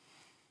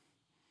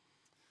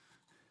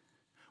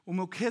 Well,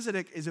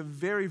 Melchizedek is a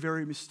very,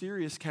 very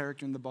mysterious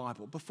character in the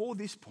Bible. Before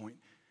this point,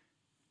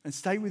 and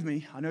stay with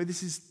me, I know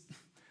this is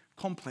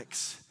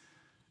complex,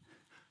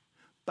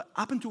 but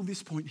up until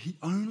this point, he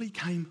only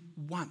came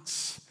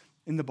once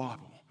in the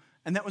Bible.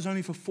 And that was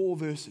only for 4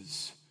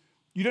 verses.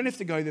 You don't have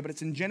to go there, but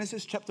it's in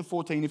Genesis chapter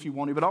 14 if you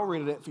want to, but I'll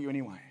read it out for you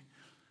anyway.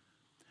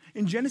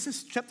 In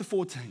Genesis chapter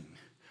 14,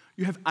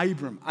 you have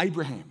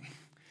Abraham,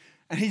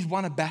 and he's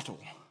won a battle.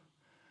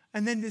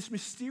 And then this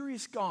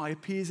mysterious guy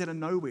appears out of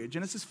nowhere.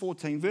 Genesis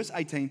 14, verse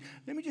 18.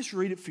 Let me just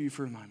read it for you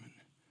for a moment.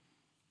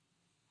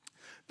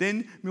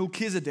 Then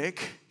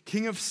Melchizedek,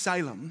 king of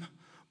Salem,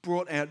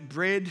 brought out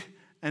bread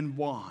and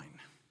wine.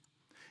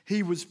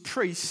 He was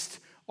priest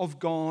of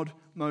God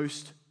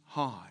Most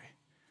High.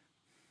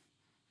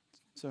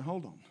 So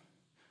hold on.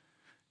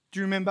 Do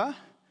you remember?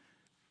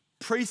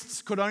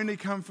 Priests could only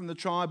come from the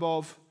tribe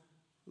of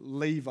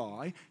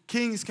Levi.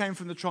 Kings came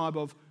from the tribe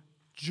of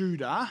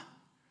Judah.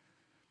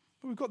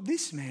 But we've got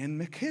this man,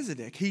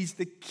 Melchizedek. He's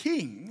the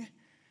king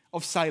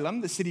of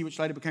Salem, the city which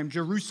later became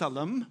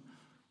Jerusalem,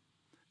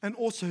 and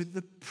also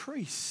the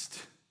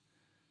priest.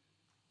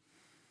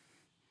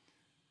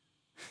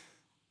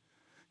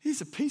 He's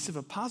a piece of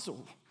a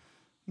puzzle.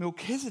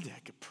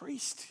 Melchizedek, a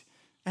priest,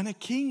 and a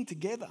king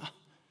together.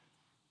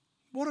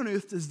 What on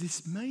earth does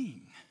this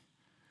mean?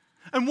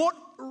 And what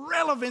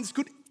relevance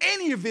could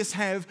any of this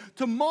have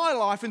to my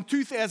life in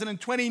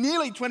 2020,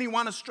 nearly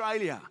 21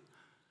 Australia?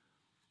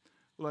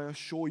 Well, I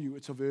assure you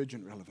it's of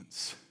urgent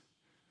relevance.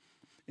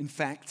 In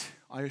fact,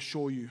 I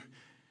assure you,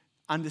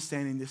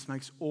 understanding this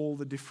makes all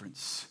the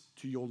difference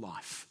to your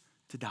life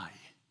today.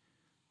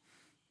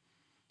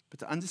 But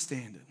to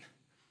understand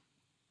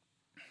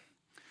it,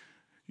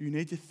 you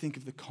need to think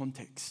of the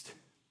context.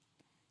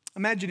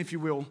 Imagine, if you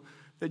will,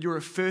 that you're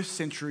a first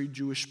century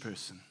Jewish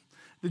person.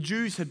 The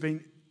Jews had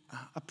been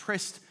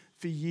oppressed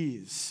for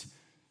years.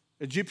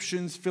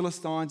 Egyptians,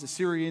 Philistines,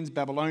 Assyrians,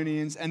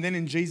 Babylonians, and then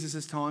in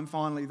Jesus' time,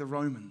 finally, the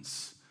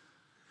Romans.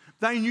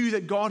 They knew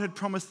that God had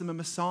promised them a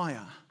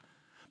Messiah,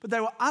 but they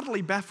were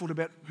utterly baffled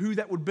about who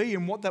that would be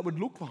and what that would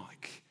look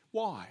like.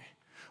 Why?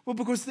 Well,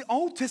 because the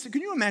Old Testament,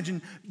 can you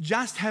imagine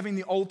just having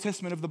the Old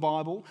Testament of the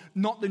Bible,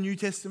 not the New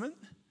Testament?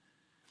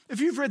 If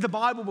you've read the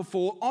Bible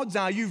before, odds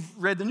are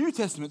you've read the New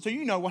Testament, so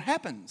you know what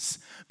happens.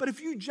 But if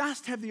you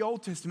just have the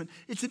Old Testament,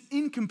 it's an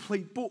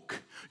incomplete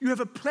book. You have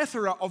a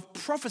plethora of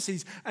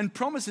prophecies and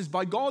promises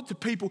by God to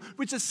people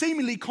which are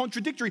seemingly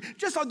contradictory,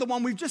 just like the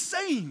one we've just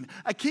seen.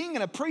 A king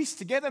and a priest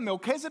together,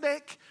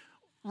 Melchizedek,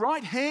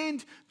 right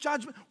hand,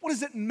 judgment. What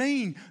does it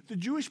mean? The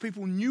Jewish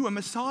people knew a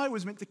Messiah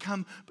was meant to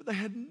come, but they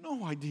had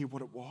no idea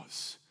what it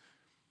was.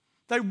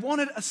 They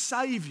wanted a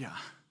Saviour.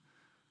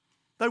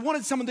 They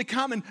wanted someone to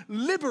come and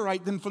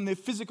liberate them from their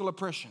physical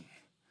oppression.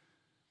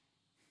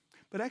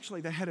 But actually,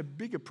 they had a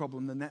bigger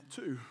problem than that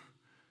too.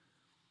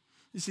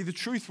 You see, the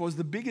truth was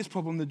the biggest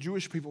problem the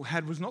Jewish people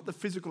had was not the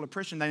physical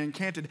oppression they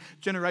encountered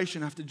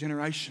generation after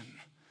generation.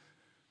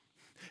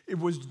 It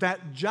was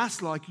that,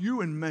 just like you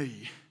and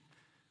me,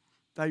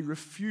 they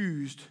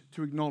refused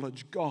to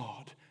acknowledge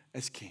God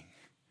as King.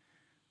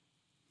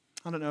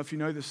 I don't know if you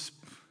know this,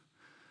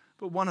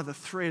 but one of the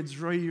threads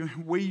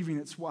weaving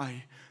its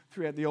way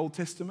throughout the Old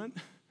Testament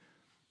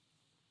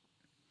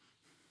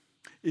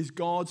is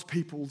God's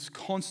people's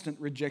constant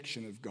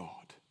rejection of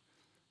God.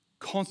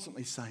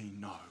 Constantly saying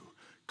no.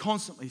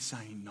 Constantly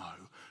saying no.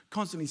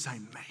 Constantly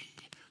saying me,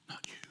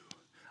 not you.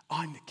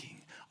 I'm the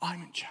king.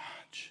 I'm in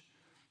charge.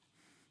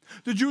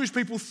 The Jewish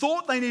people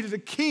thought they needed a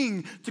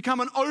king to come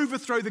and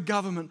overthrow the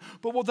government,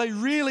 but what they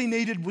really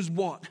needed was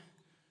what?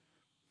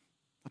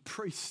 A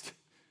priest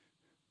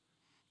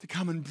to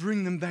come and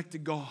bring them back to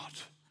God.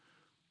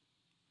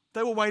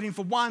 They were waiting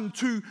for 1,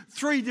 2,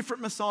 3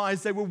 different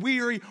messiahs. They were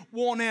weary,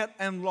 worn out,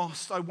 and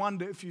lost. I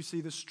wonder if you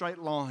see the straight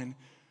line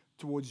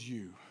towards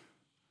you.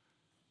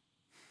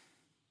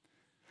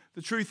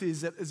 The truth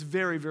is that it's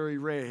very, very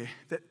rare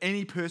that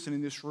any person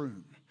in this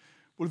room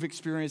would have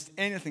experienced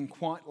anything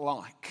quite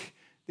like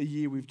the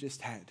year we've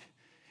just had.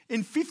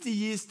 In 50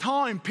 years'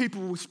 time,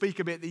 people will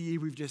speak about the year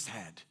we've just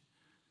had.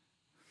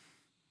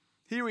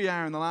 Here we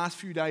are in the last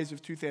few days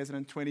of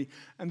 2020,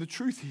 and the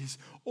truth is,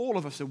 all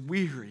of us are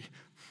weary.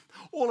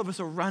 All of us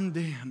are run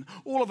down.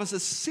 All of us are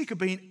sick of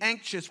being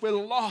anxious. We're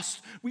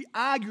lost. We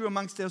argue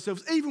amongst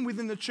ourselves, even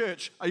within the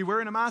church. Are you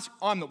wearing a mask?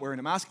 I'm not wearing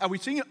a mask. Are we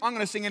singing? I'm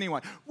going to sing anyway.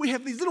 We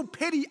have these little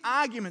petty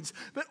arguments,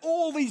 but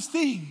all these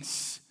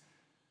things.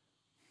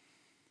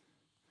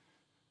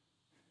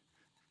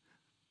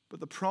 But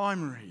the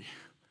primary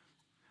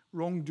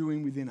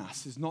wrongdoing within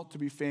us is not to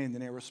be found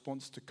in our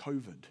response to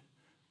COVID.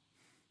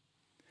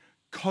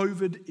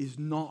 COVID is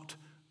not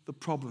the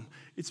problem.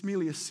 It's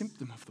merely a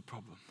symptom of the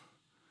problem.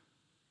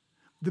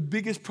 The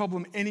biggest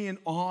problem any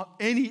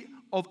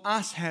of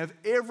us have,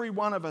 every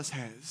one of us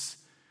has,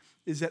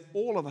 is that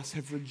all of us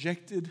have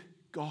rejected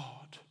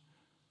God.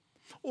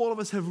 All of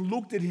us have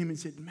looked at him and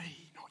said,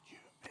 me, not you,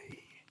 me.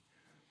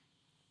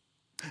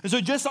 And so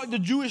just like the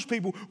Jewish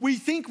people, we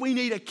think we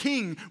need a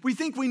king. We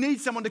think we need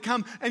someone to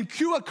come and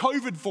cure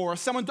COVID for us,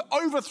 someone to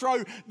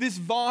overthrow this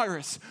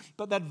virus.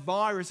 But that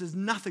virus is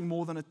nothing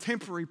more than a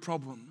temporary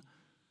problem,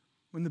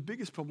 when the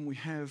biggest problem we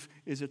have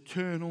is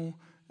eternal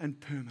and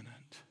permanent.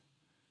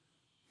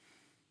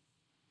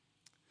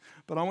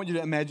 But I want you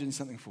to imagine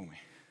something for me.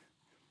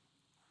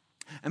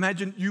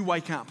 Imagine you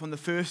wake up on the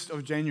 1st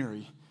of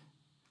January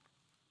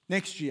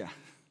next year,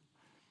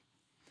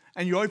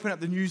 and you open up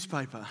the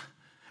newspaper,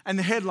 And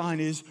the headline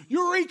is,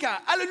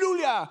 Eureka,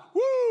 Hallelujah,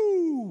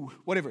 woo,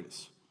 whatever it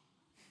is.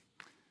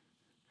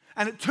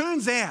 And it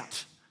turns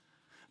out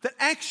that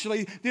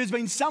actually there's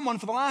been someone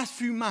for the last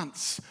few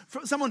months,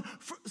 some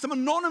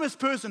anonymous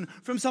person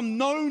from some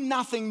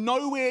know-nothing,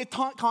 nowhere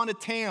kind of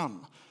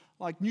town,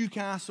 like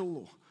Newcastle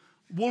or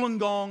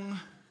Wollongong.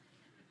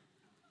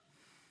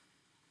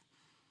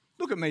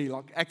 Look at me,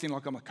 like acting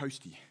like I'm a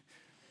coastie.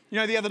 You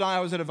know, the other day I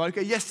was at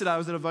Avoca. Yesterday I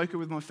was at Avoca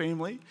with my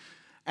family,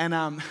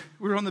 and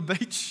we were on the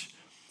beach,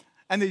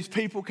 and these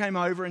people came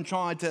over and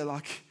tried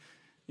to,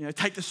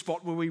 take the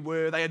spot where we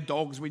were. They had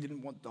dogs. We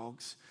didn't want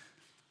dogs.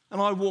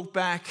 And I walked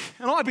back,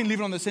 and I'd been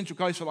living on the Central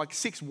Coast for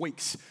 6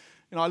 weeks.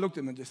 And I looked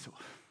at them and just thought,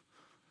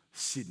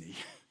 Sydney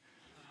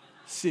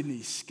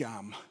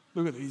scum.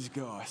 Look at these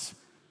guys.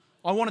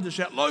 I wanted to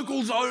shout,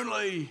 locals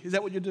only. Is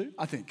that what you do?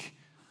 I think.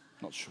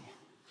 Not sure.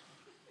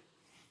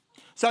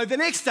 So the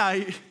next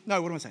day,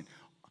 no, what am I saying?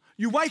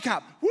 You wake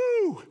up,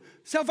 woo,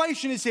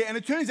 salvation is here. And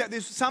it turns out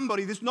this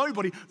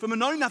nobody from a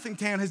know-nothing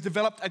town has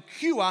developed a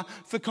cure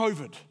for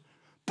COVID.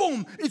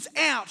 Boom, it's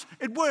out,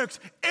 it works,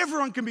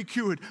 everyone can be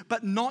cured.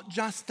 But not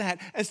just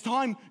that. As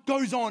time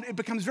goes on, it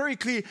becomes very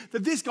clear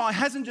that this guy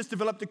hasn't just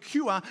developed a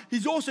cure,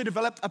 he's also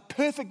developed a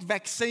perfect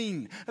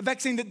vaccine. A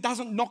vaccine that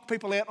doesn't knock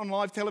people out on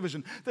live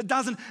television, that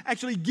doesn't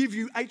actually give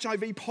you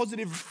HIV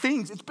positive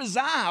things. It's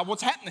bizarre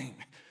what's happening.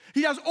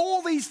 He does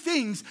all these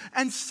things,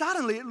 and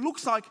suddenly it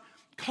looks like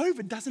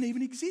COVID doesn't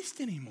even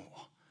exist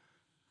anymore.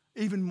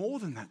 Even more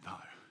than that, though,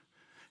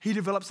 he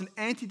develops an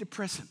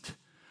antidepressant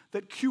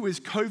that cures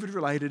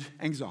COVID-related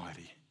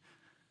anxiety.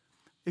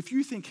 If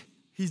you think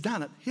he's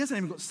done it, he hasn't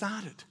even got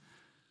started.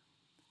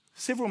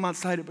 Several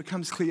months later, it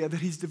becomes clear that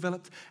he's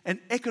developed an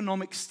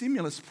economic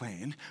stimulus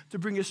plan to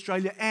bring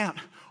Australia out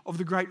of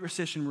the Great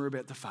Recession we're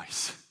about to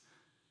face.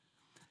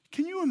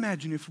 Can you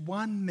imagine if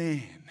one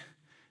man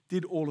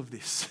did all of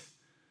this?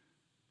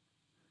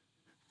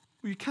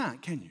 Well, you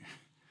can't, can you?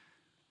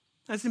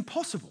 It's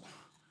impossible.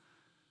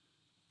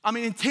 I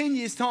mean, in 10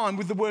 years' time,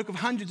 with the work of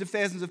hundreds of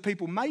thousands of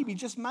people, maybe,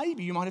 just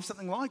maybe, you might have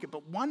something like it.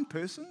 But one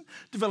person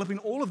developing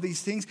all of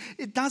these things,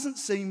 it doesn't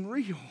seem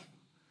real.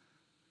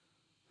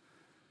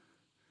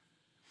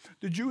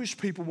 The Jewish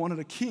people wanted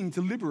a king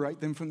to liberate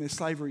them from their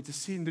slavery to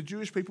sin. The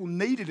Jewish people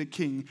needed a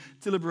king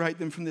to liberate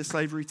them from their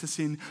slavery to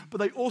sin. But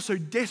they also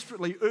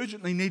desperately,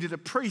 urgently needed a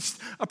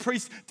priest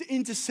to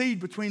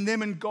intercede between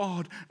them and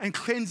God and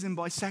cleanse them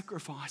by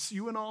sacrifice.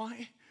 You and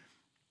I,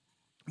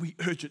 we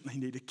urgently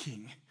need a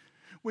king.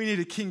 We need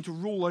a king to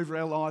rule over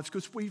our lives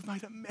because we've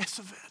made a mess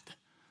of it.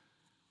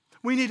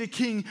 We need a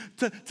king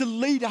to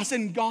lead us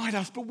and guide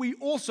us, but we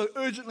also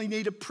urgently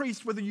need a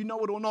priest, whether you know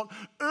it or not,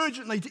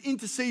 urgently to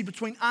intercede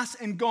between us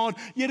and God.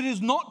 Yet it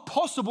is not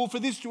possible for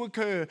this to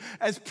occur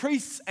as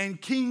priests and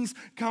kings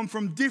come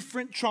from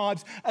different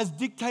tribes as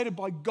dictated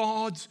by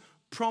God's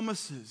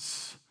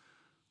promises.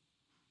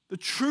 The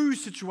true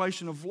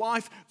situation of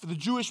life for the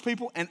Jewish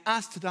people and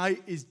us today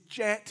is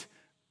jet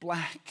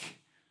black.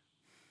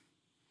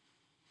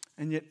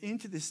 And yet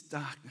into this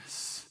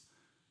darkness,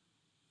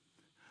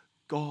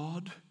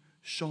 God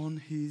shone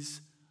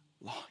his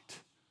light.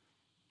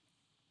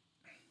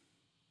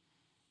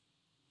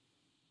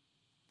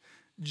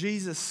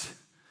 Jesus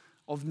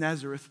of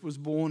Nazareth was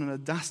born in a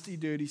dusty,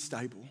 dirty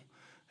stable.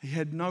 He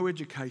had no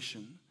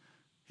education.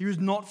 He was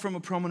not from a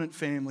prominent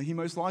family. He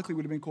most likely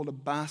would have been called a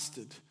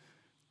bastard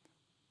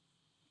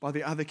by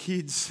the other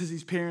kids, as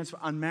his parents were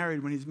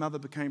unmarried when his mother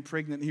became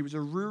pregnant. He was a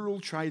rural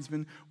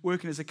tradesman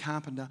working as a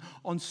carpenter.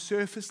 On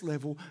surface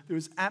level, there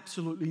was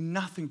absolutely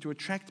nothing to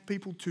attract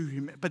people to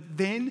him. But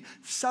then,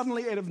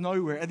 suddenly out of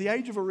nowhere, at the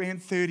age of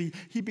around 30,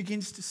 he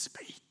begins to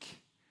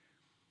speak.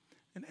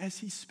 And as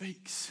he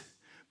speaks,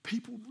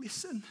 people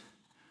listen.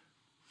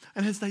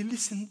 And as they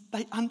listen,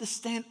 they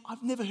understand,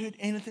 I've never heard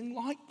anything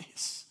like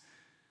this.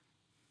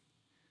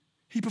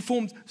 He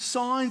performs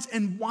signs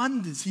and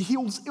wonders. He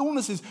heals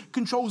illnesses,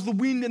 controls the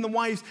wind and the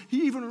waves.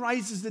 He even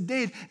raises the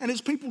dead. And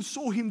as people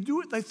saw him do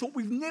it, they thought,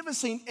 we've never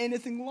seen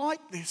anything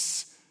like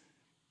this.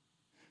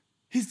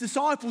 His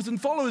disciples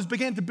and followers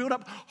began to build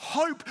up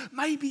hope.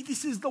 Maybe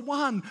this is the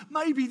one.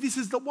 Maybe this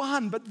is the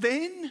one. But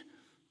then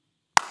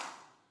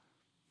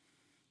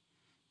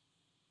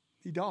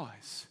he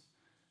dies.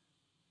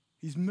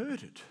 He's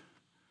murdered.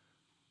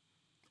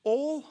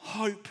 All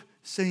hope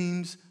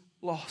seems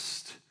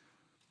lost.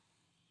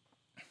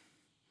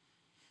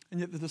 And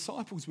yet the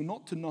disciples were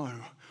not to know,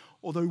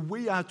 although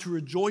we are to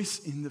rejoice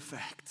in the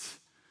fact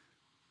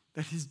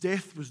that his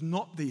death was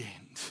not the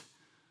end,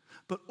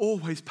 but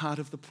always part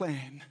of the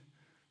plan.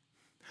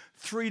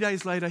 3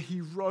 days later, he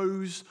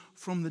rose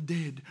from the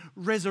dead,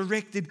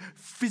 resurrected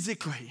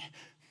physically.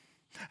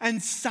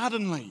 And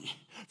suddenly,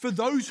 for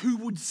those who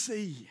would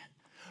see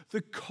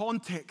the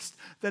context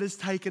that has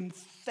taken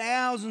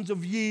thousands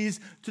of years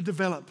to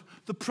develop,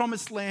 the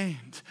promised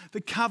land, the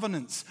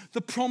covenants,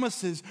 the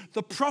promises,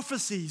 the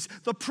prophecies,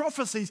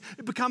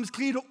 it becomes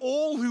clear to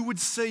all who would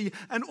see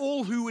and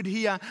all who would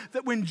hear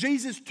that when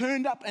Jesus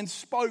turned up and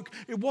spoke,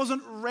 it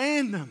wasn't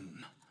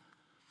random.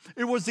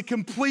 It was the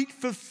complete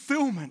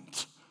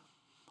fulfillment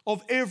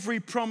of every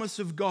promise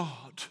of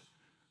God.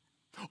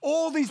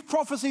 All these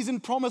prophecies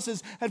and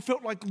promises had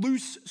felt like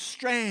loose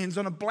strands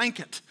on a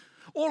blanket,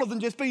 all of them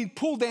just being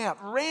pulled out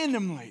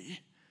randomly.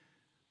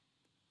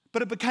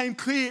 But it became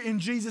clear in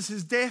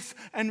Jesus' death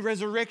and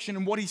resurrection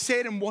and what he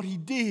said and what he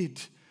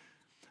did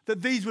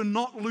that these were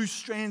not loose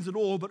strands at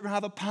all, but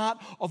rather part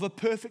of a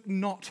perfect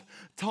knot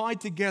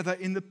tied together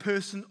in the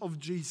person of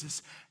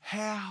Jesus.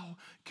 How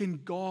can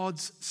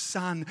God's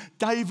son,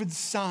 David's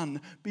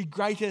son, be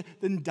greater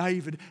than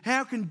David?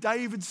 How can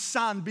David's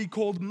son be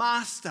called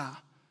Master?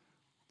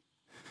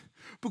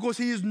 Because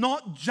he is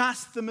not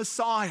just the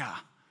Messiah.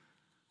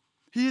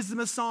 He is the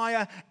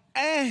Messiah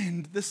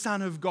and the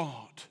Son of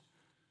God.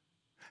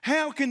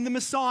 How can the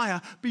Messiah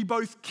be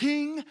both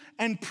king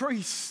and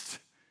priest?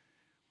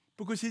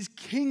 Because his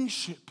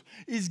kingship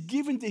is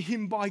given to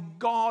him by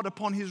God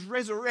upon his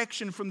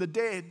resurrection from the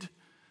dead.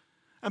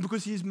 And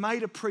because he is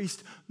made a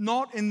priest,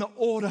 not in the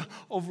order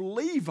of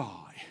Levi,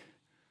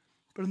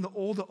 but in the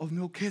order of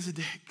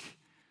Melchizedek.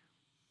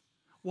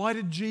 Why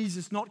did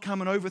Jesus not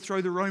come and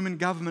overthrow the Roman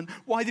government?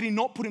 Why did he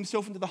not put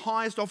himself into the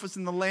highest office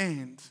in the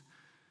land?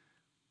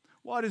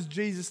 Why does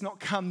Jesus not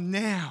come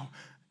now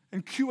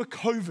and cure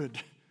COVID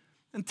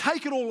and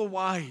take it all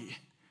away?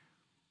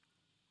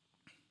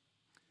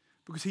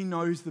 Because he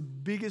knows the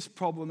biggest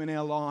problem in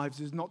our lives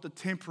is not the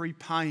temporary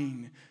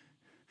pain,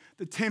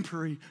 the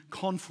temporary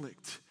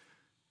conflict.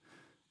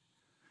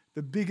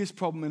 The biggest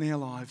problem in our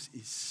lives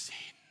is sin.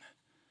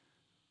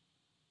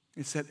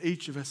 It's that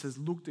each of us has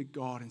looked at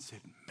God and said,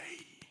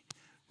 me,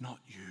 not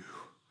you.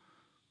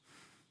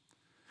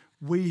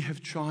 We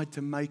have tried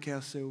to make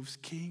ourselves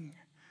king.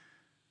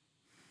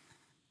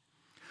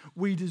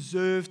 We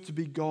deserve to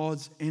be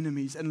God's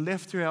enemies, and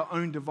left to our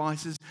own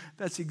devices,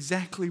 that's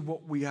exactly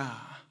what we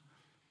are.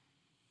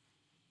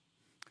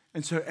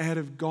 And so out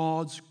of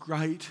God's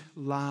great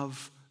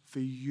love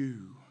for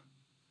you,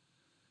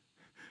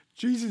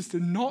 Jesus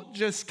did not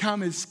just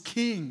come as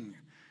king,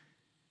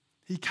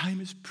 he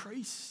came as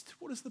priest.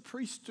 What does the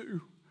priest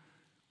do?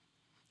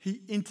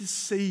 He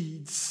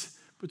intercedes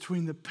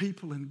between the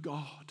people and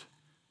God.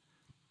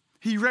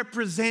 He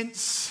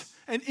represents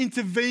and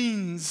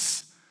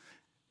intervenes.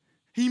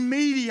 He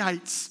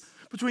mediates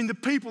between the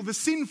people, the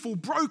sinful,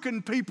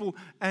 broken people,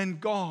 and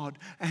God.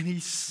 And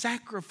he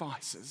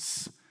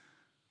sacrifices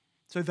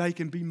so they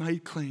can be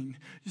made clean.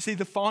 You see,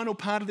 the final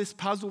part of this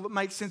puzzle that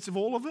makes sense of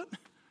all of it?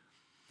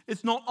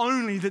 It's not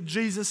only that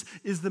Jesus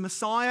is the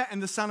Messiah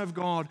and the Son of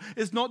God.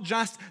 It's not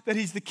just that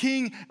he's the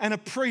king and a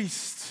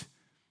priest.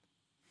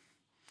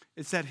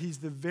 It's that he's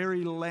the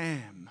very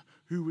lamb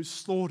who was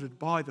slaughtered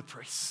by the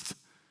priest.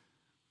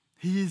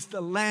 He is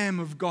the Lamb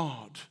of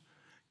God,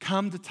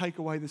 come to take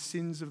away the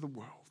sins of the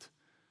world.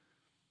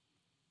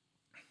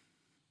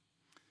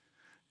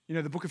 You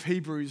know, the book of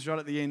Hebrews, right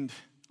at the end,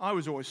 I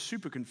was always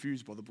super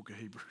confused by the book of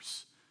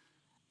Hebrews.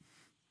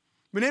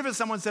 Whenever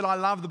someone said, I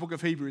love the book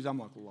of Hebrews, I'm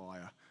like,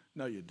 liar.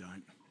 No, you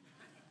don't.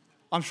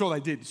 I'm sure they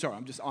did. Sorry,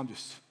 I'm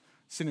just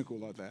cynical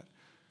like that.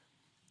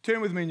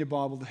 Turn with me in your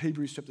Bible to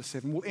Hebrews chapter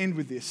 7. We'll end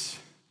with this.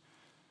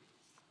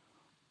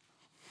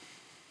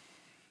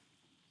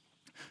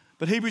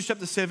 But Hebrews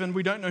chapter 7,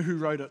 we don't know who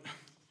wrote it,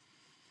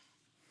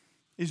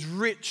 is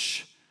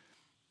rich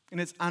in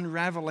its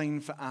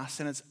unraveling for us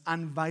and its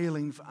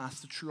unveiling for us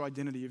the true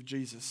identity of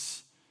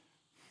Jesus.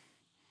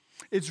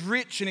 It's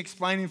rich in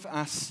explaining for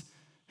us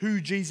who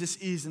Jesus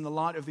is in the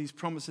light of these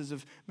promises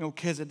of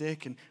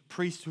Melchizedek and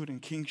priesthood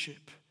and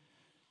kingship.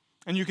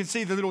 And you can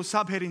see the little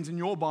subheadings in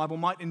your Bible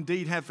might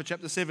indeed have for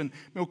chapter 7,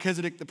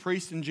 Melchizedek the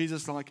priest and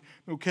Jesus like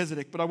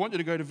Melchizedek. But I want you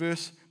to go to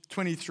verse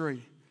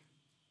 23.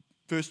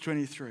 Verse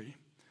 23.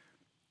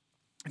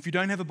 If you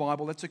don't have a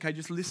Bible, that's okay.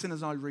 Just listen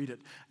as I read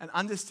it and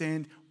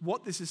understand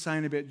what this is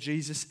saying about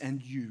Jesus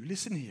and you.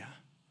 Listen here.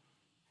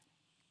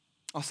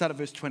 I'll start at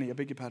verse 20. I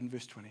beg your pardon,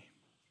 verse 20.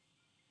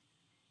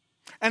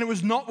 And it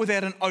was not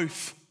without an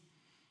oath.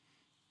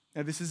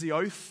 Now this is the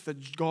oath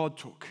that God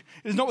took.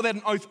 It is not without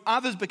an oath.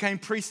 Others became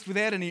priests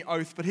without any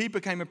oath, but he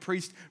became a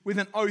priest with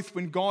an oath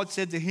when God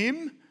said to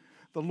him,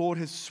 the Lord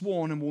has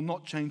sworn and will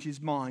not change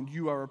his mind.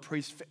 You are a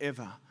priest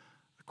forever.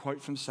 A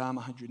quote from Psalm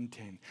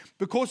 110.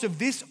 Because of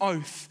this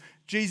oath,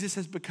 Jesus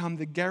has become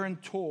the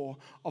guarantor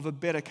of a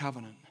better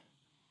covenant.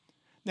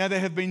 Now there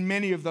have been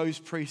many of those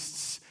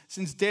priests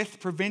since death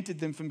prevented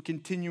them from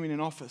continuing in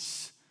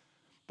office.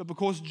 But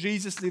because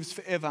Jesus lives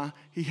forever,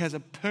 he has a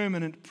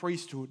permanent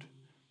priesthood.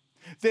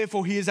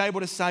 Therefore, he is able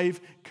to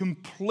save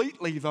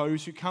completely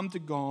those who come to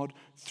God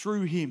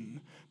through him,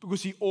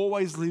 because he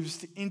always lives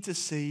to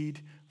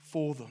intercede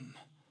for them.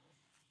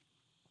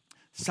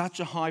 Such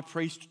a high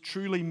priest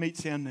truly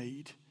meets our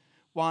need,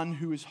 one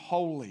who is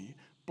holy,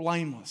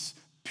 blameless,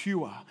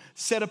 pure,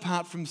 set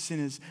apart from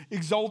sinners,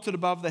 exalted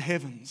above the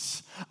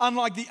heavens.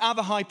 Unlike the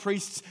other high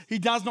priests, he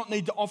does not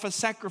need to offer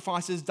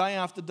sacrifices day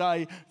after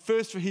day,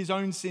 first for his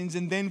own sins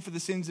and then for the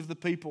sins of the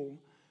people.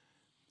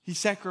 He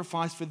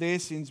sacrificed for their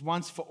sins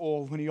once for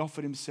all when he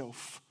offered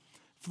himself.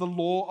 For the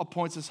law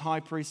appoints as high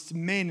priests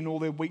men in all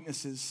their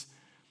weaknesses,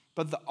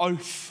 but the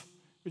oath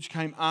which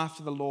came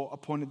after the law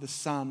appointed the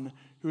Son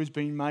who has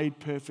been made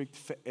perfect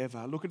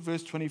forever. Look at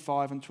verse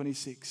 25 and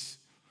 26.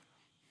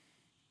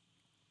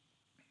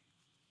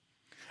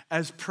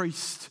 As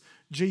priest,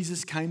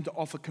 Jesus came to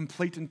offer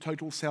complete and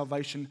total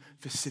salvation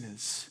for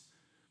sinners.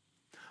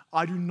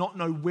 I do not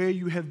know where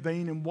you have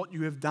been and what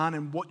you have done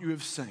and what you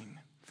have seen.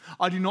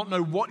 I do not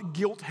know what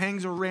guilt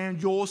hangs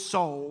around your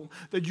soul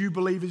that you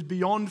believe is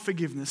beyond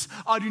forgiveness.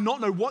 I do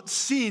not know what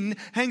sin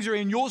hangs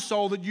around your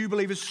soul that you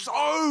believe is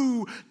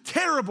so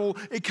terrible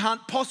it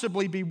can't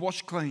possibly be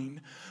washed clean.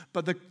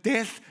 But the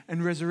death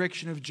and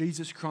resurrection of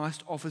Jesus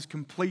Christ offers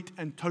complete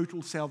and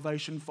total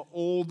salvation for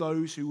all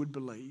those who would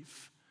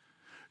believe.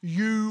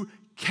 You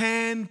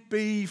can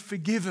be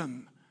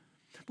forgiven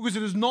because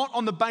it is not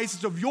on the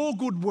basis of your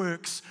good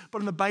works, but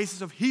on the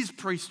basis of his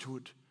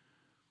priesthood.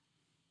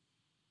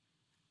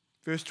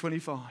 Verse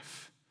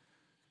 25.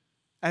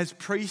 As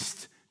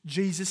priest,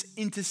 Jesus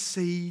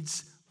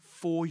intercedes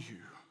for you.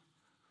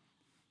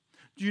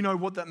 Do you know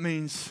what that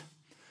means?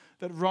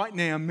 That right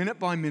now, minute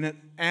by minute,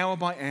 hour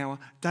by hour,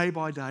 day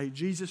by day,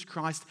 Jesus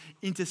Christ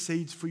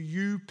intercedes for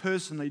you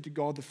personally to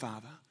God the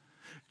Father.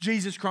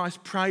 Jesus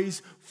Christ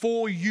prays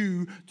for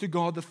you to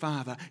God the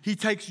Father. He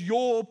takes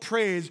your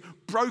prayers,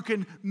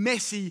 broken,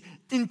 messy,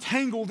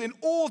 entangled in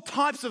all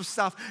types of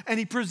stuff, and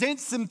he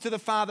presents them to the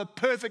Father,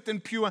 perfect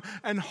and pure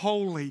and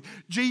holy.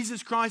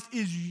 Jesus Christ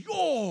is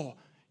your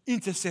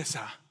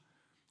intercessor.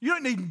 You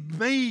don't need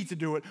me to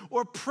do it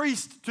or a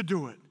priest to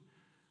do it.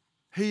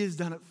 He has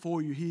done it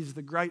for you. He is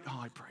the great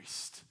high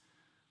priest.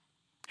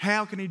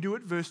 How can he do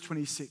it? Verse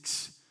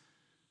 26.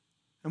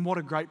 And what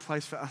a great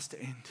place for us to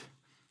end.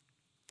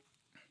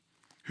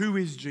 Who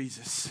is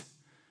Jesus?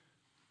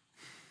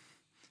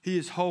 He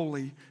is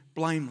holy,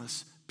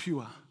 blameless,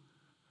 pure,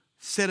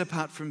 set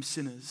apart from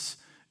sinners,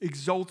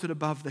 exalted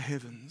above the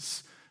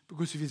heavens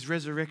because of his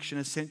resurrection,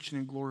 ascension,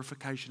 and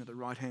glorification at the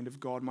right hand of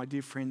God. My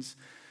dear friends,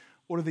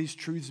 what do these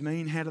truths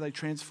mean? How do they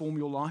transform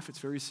your life? It's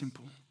very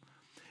simple.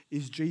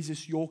 Is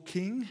Jesus your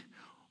king,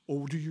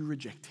 or do you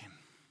reject him?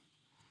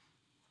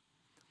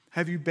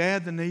 Have you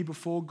bowed the knee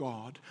before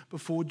God,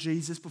 before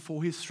Jesus,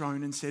 before his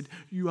throne and said,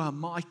 you are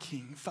my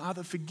king.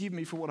 Father, forgive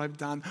me for what I've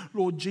done.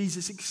 Lord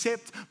Jesus,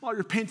 accept my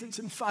repentance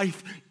and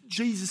faith.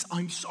 Jesus,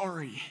 I'm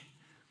sorry.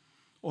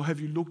 Or have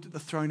you looked at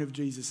the throne of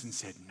Jesus and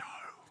said,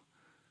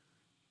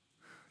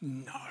 no,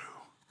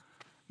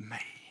 me,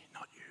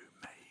 not you,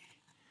 me.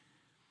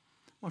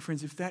 My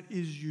friends, if that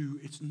is you,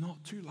 it's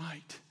not too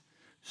late.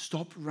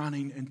 Stop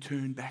running and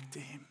turn back to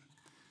him.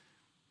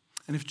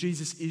 And if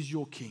Jesus is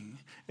your king,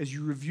 as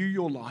you review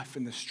your life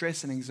and the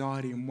stress and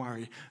anxiety and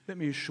worry, let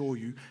me assure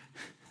you,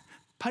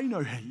 pay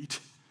no heed.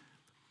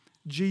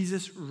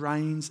 Jesus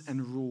reigns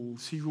and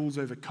rules. He rules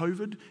over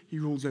COVID. He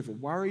rules over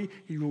worry.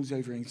 He rules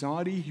over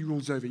anxiety. He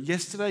rules over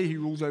yesterday. He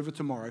rules over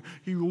tomorrow.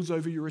 He rules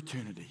over your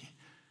eternity.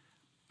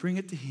 Bring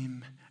it to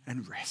him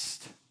and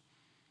rest.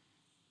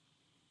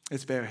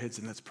 Let's bow our heads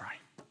and let's pray.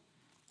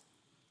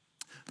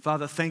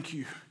 Father, thank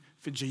you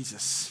for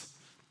Jesus.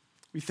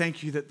 We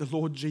thank you that the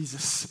Lord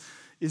Jesus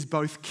is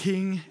both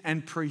King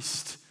and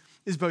priest,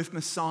 is both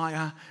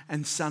Messiah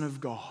and Son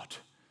of God.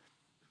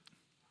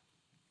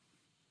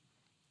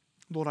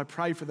 Lord, I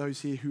pray for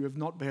those here who have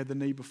not bowed the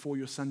knee before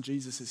your Son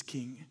Jesus as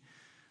King,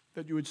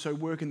 that you would so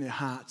work in their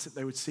hearts that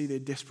they would see their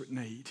desperate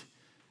need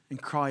and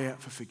cry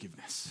out for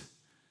forgiveness.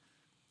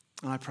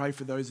 And I pray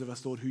for those of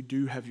us, Lord, who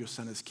do have your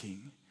Son as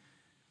King,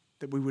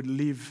 that we would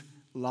live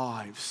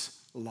lives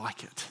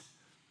like it,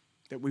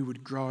 that we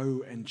would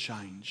grow and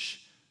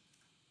change,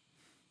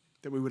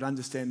 that we would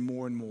understand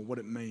more and more what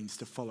it means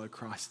to follow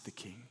Christ the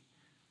King.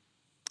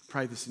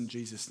 Pray this in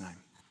Jesus'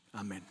 name.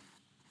 Amen.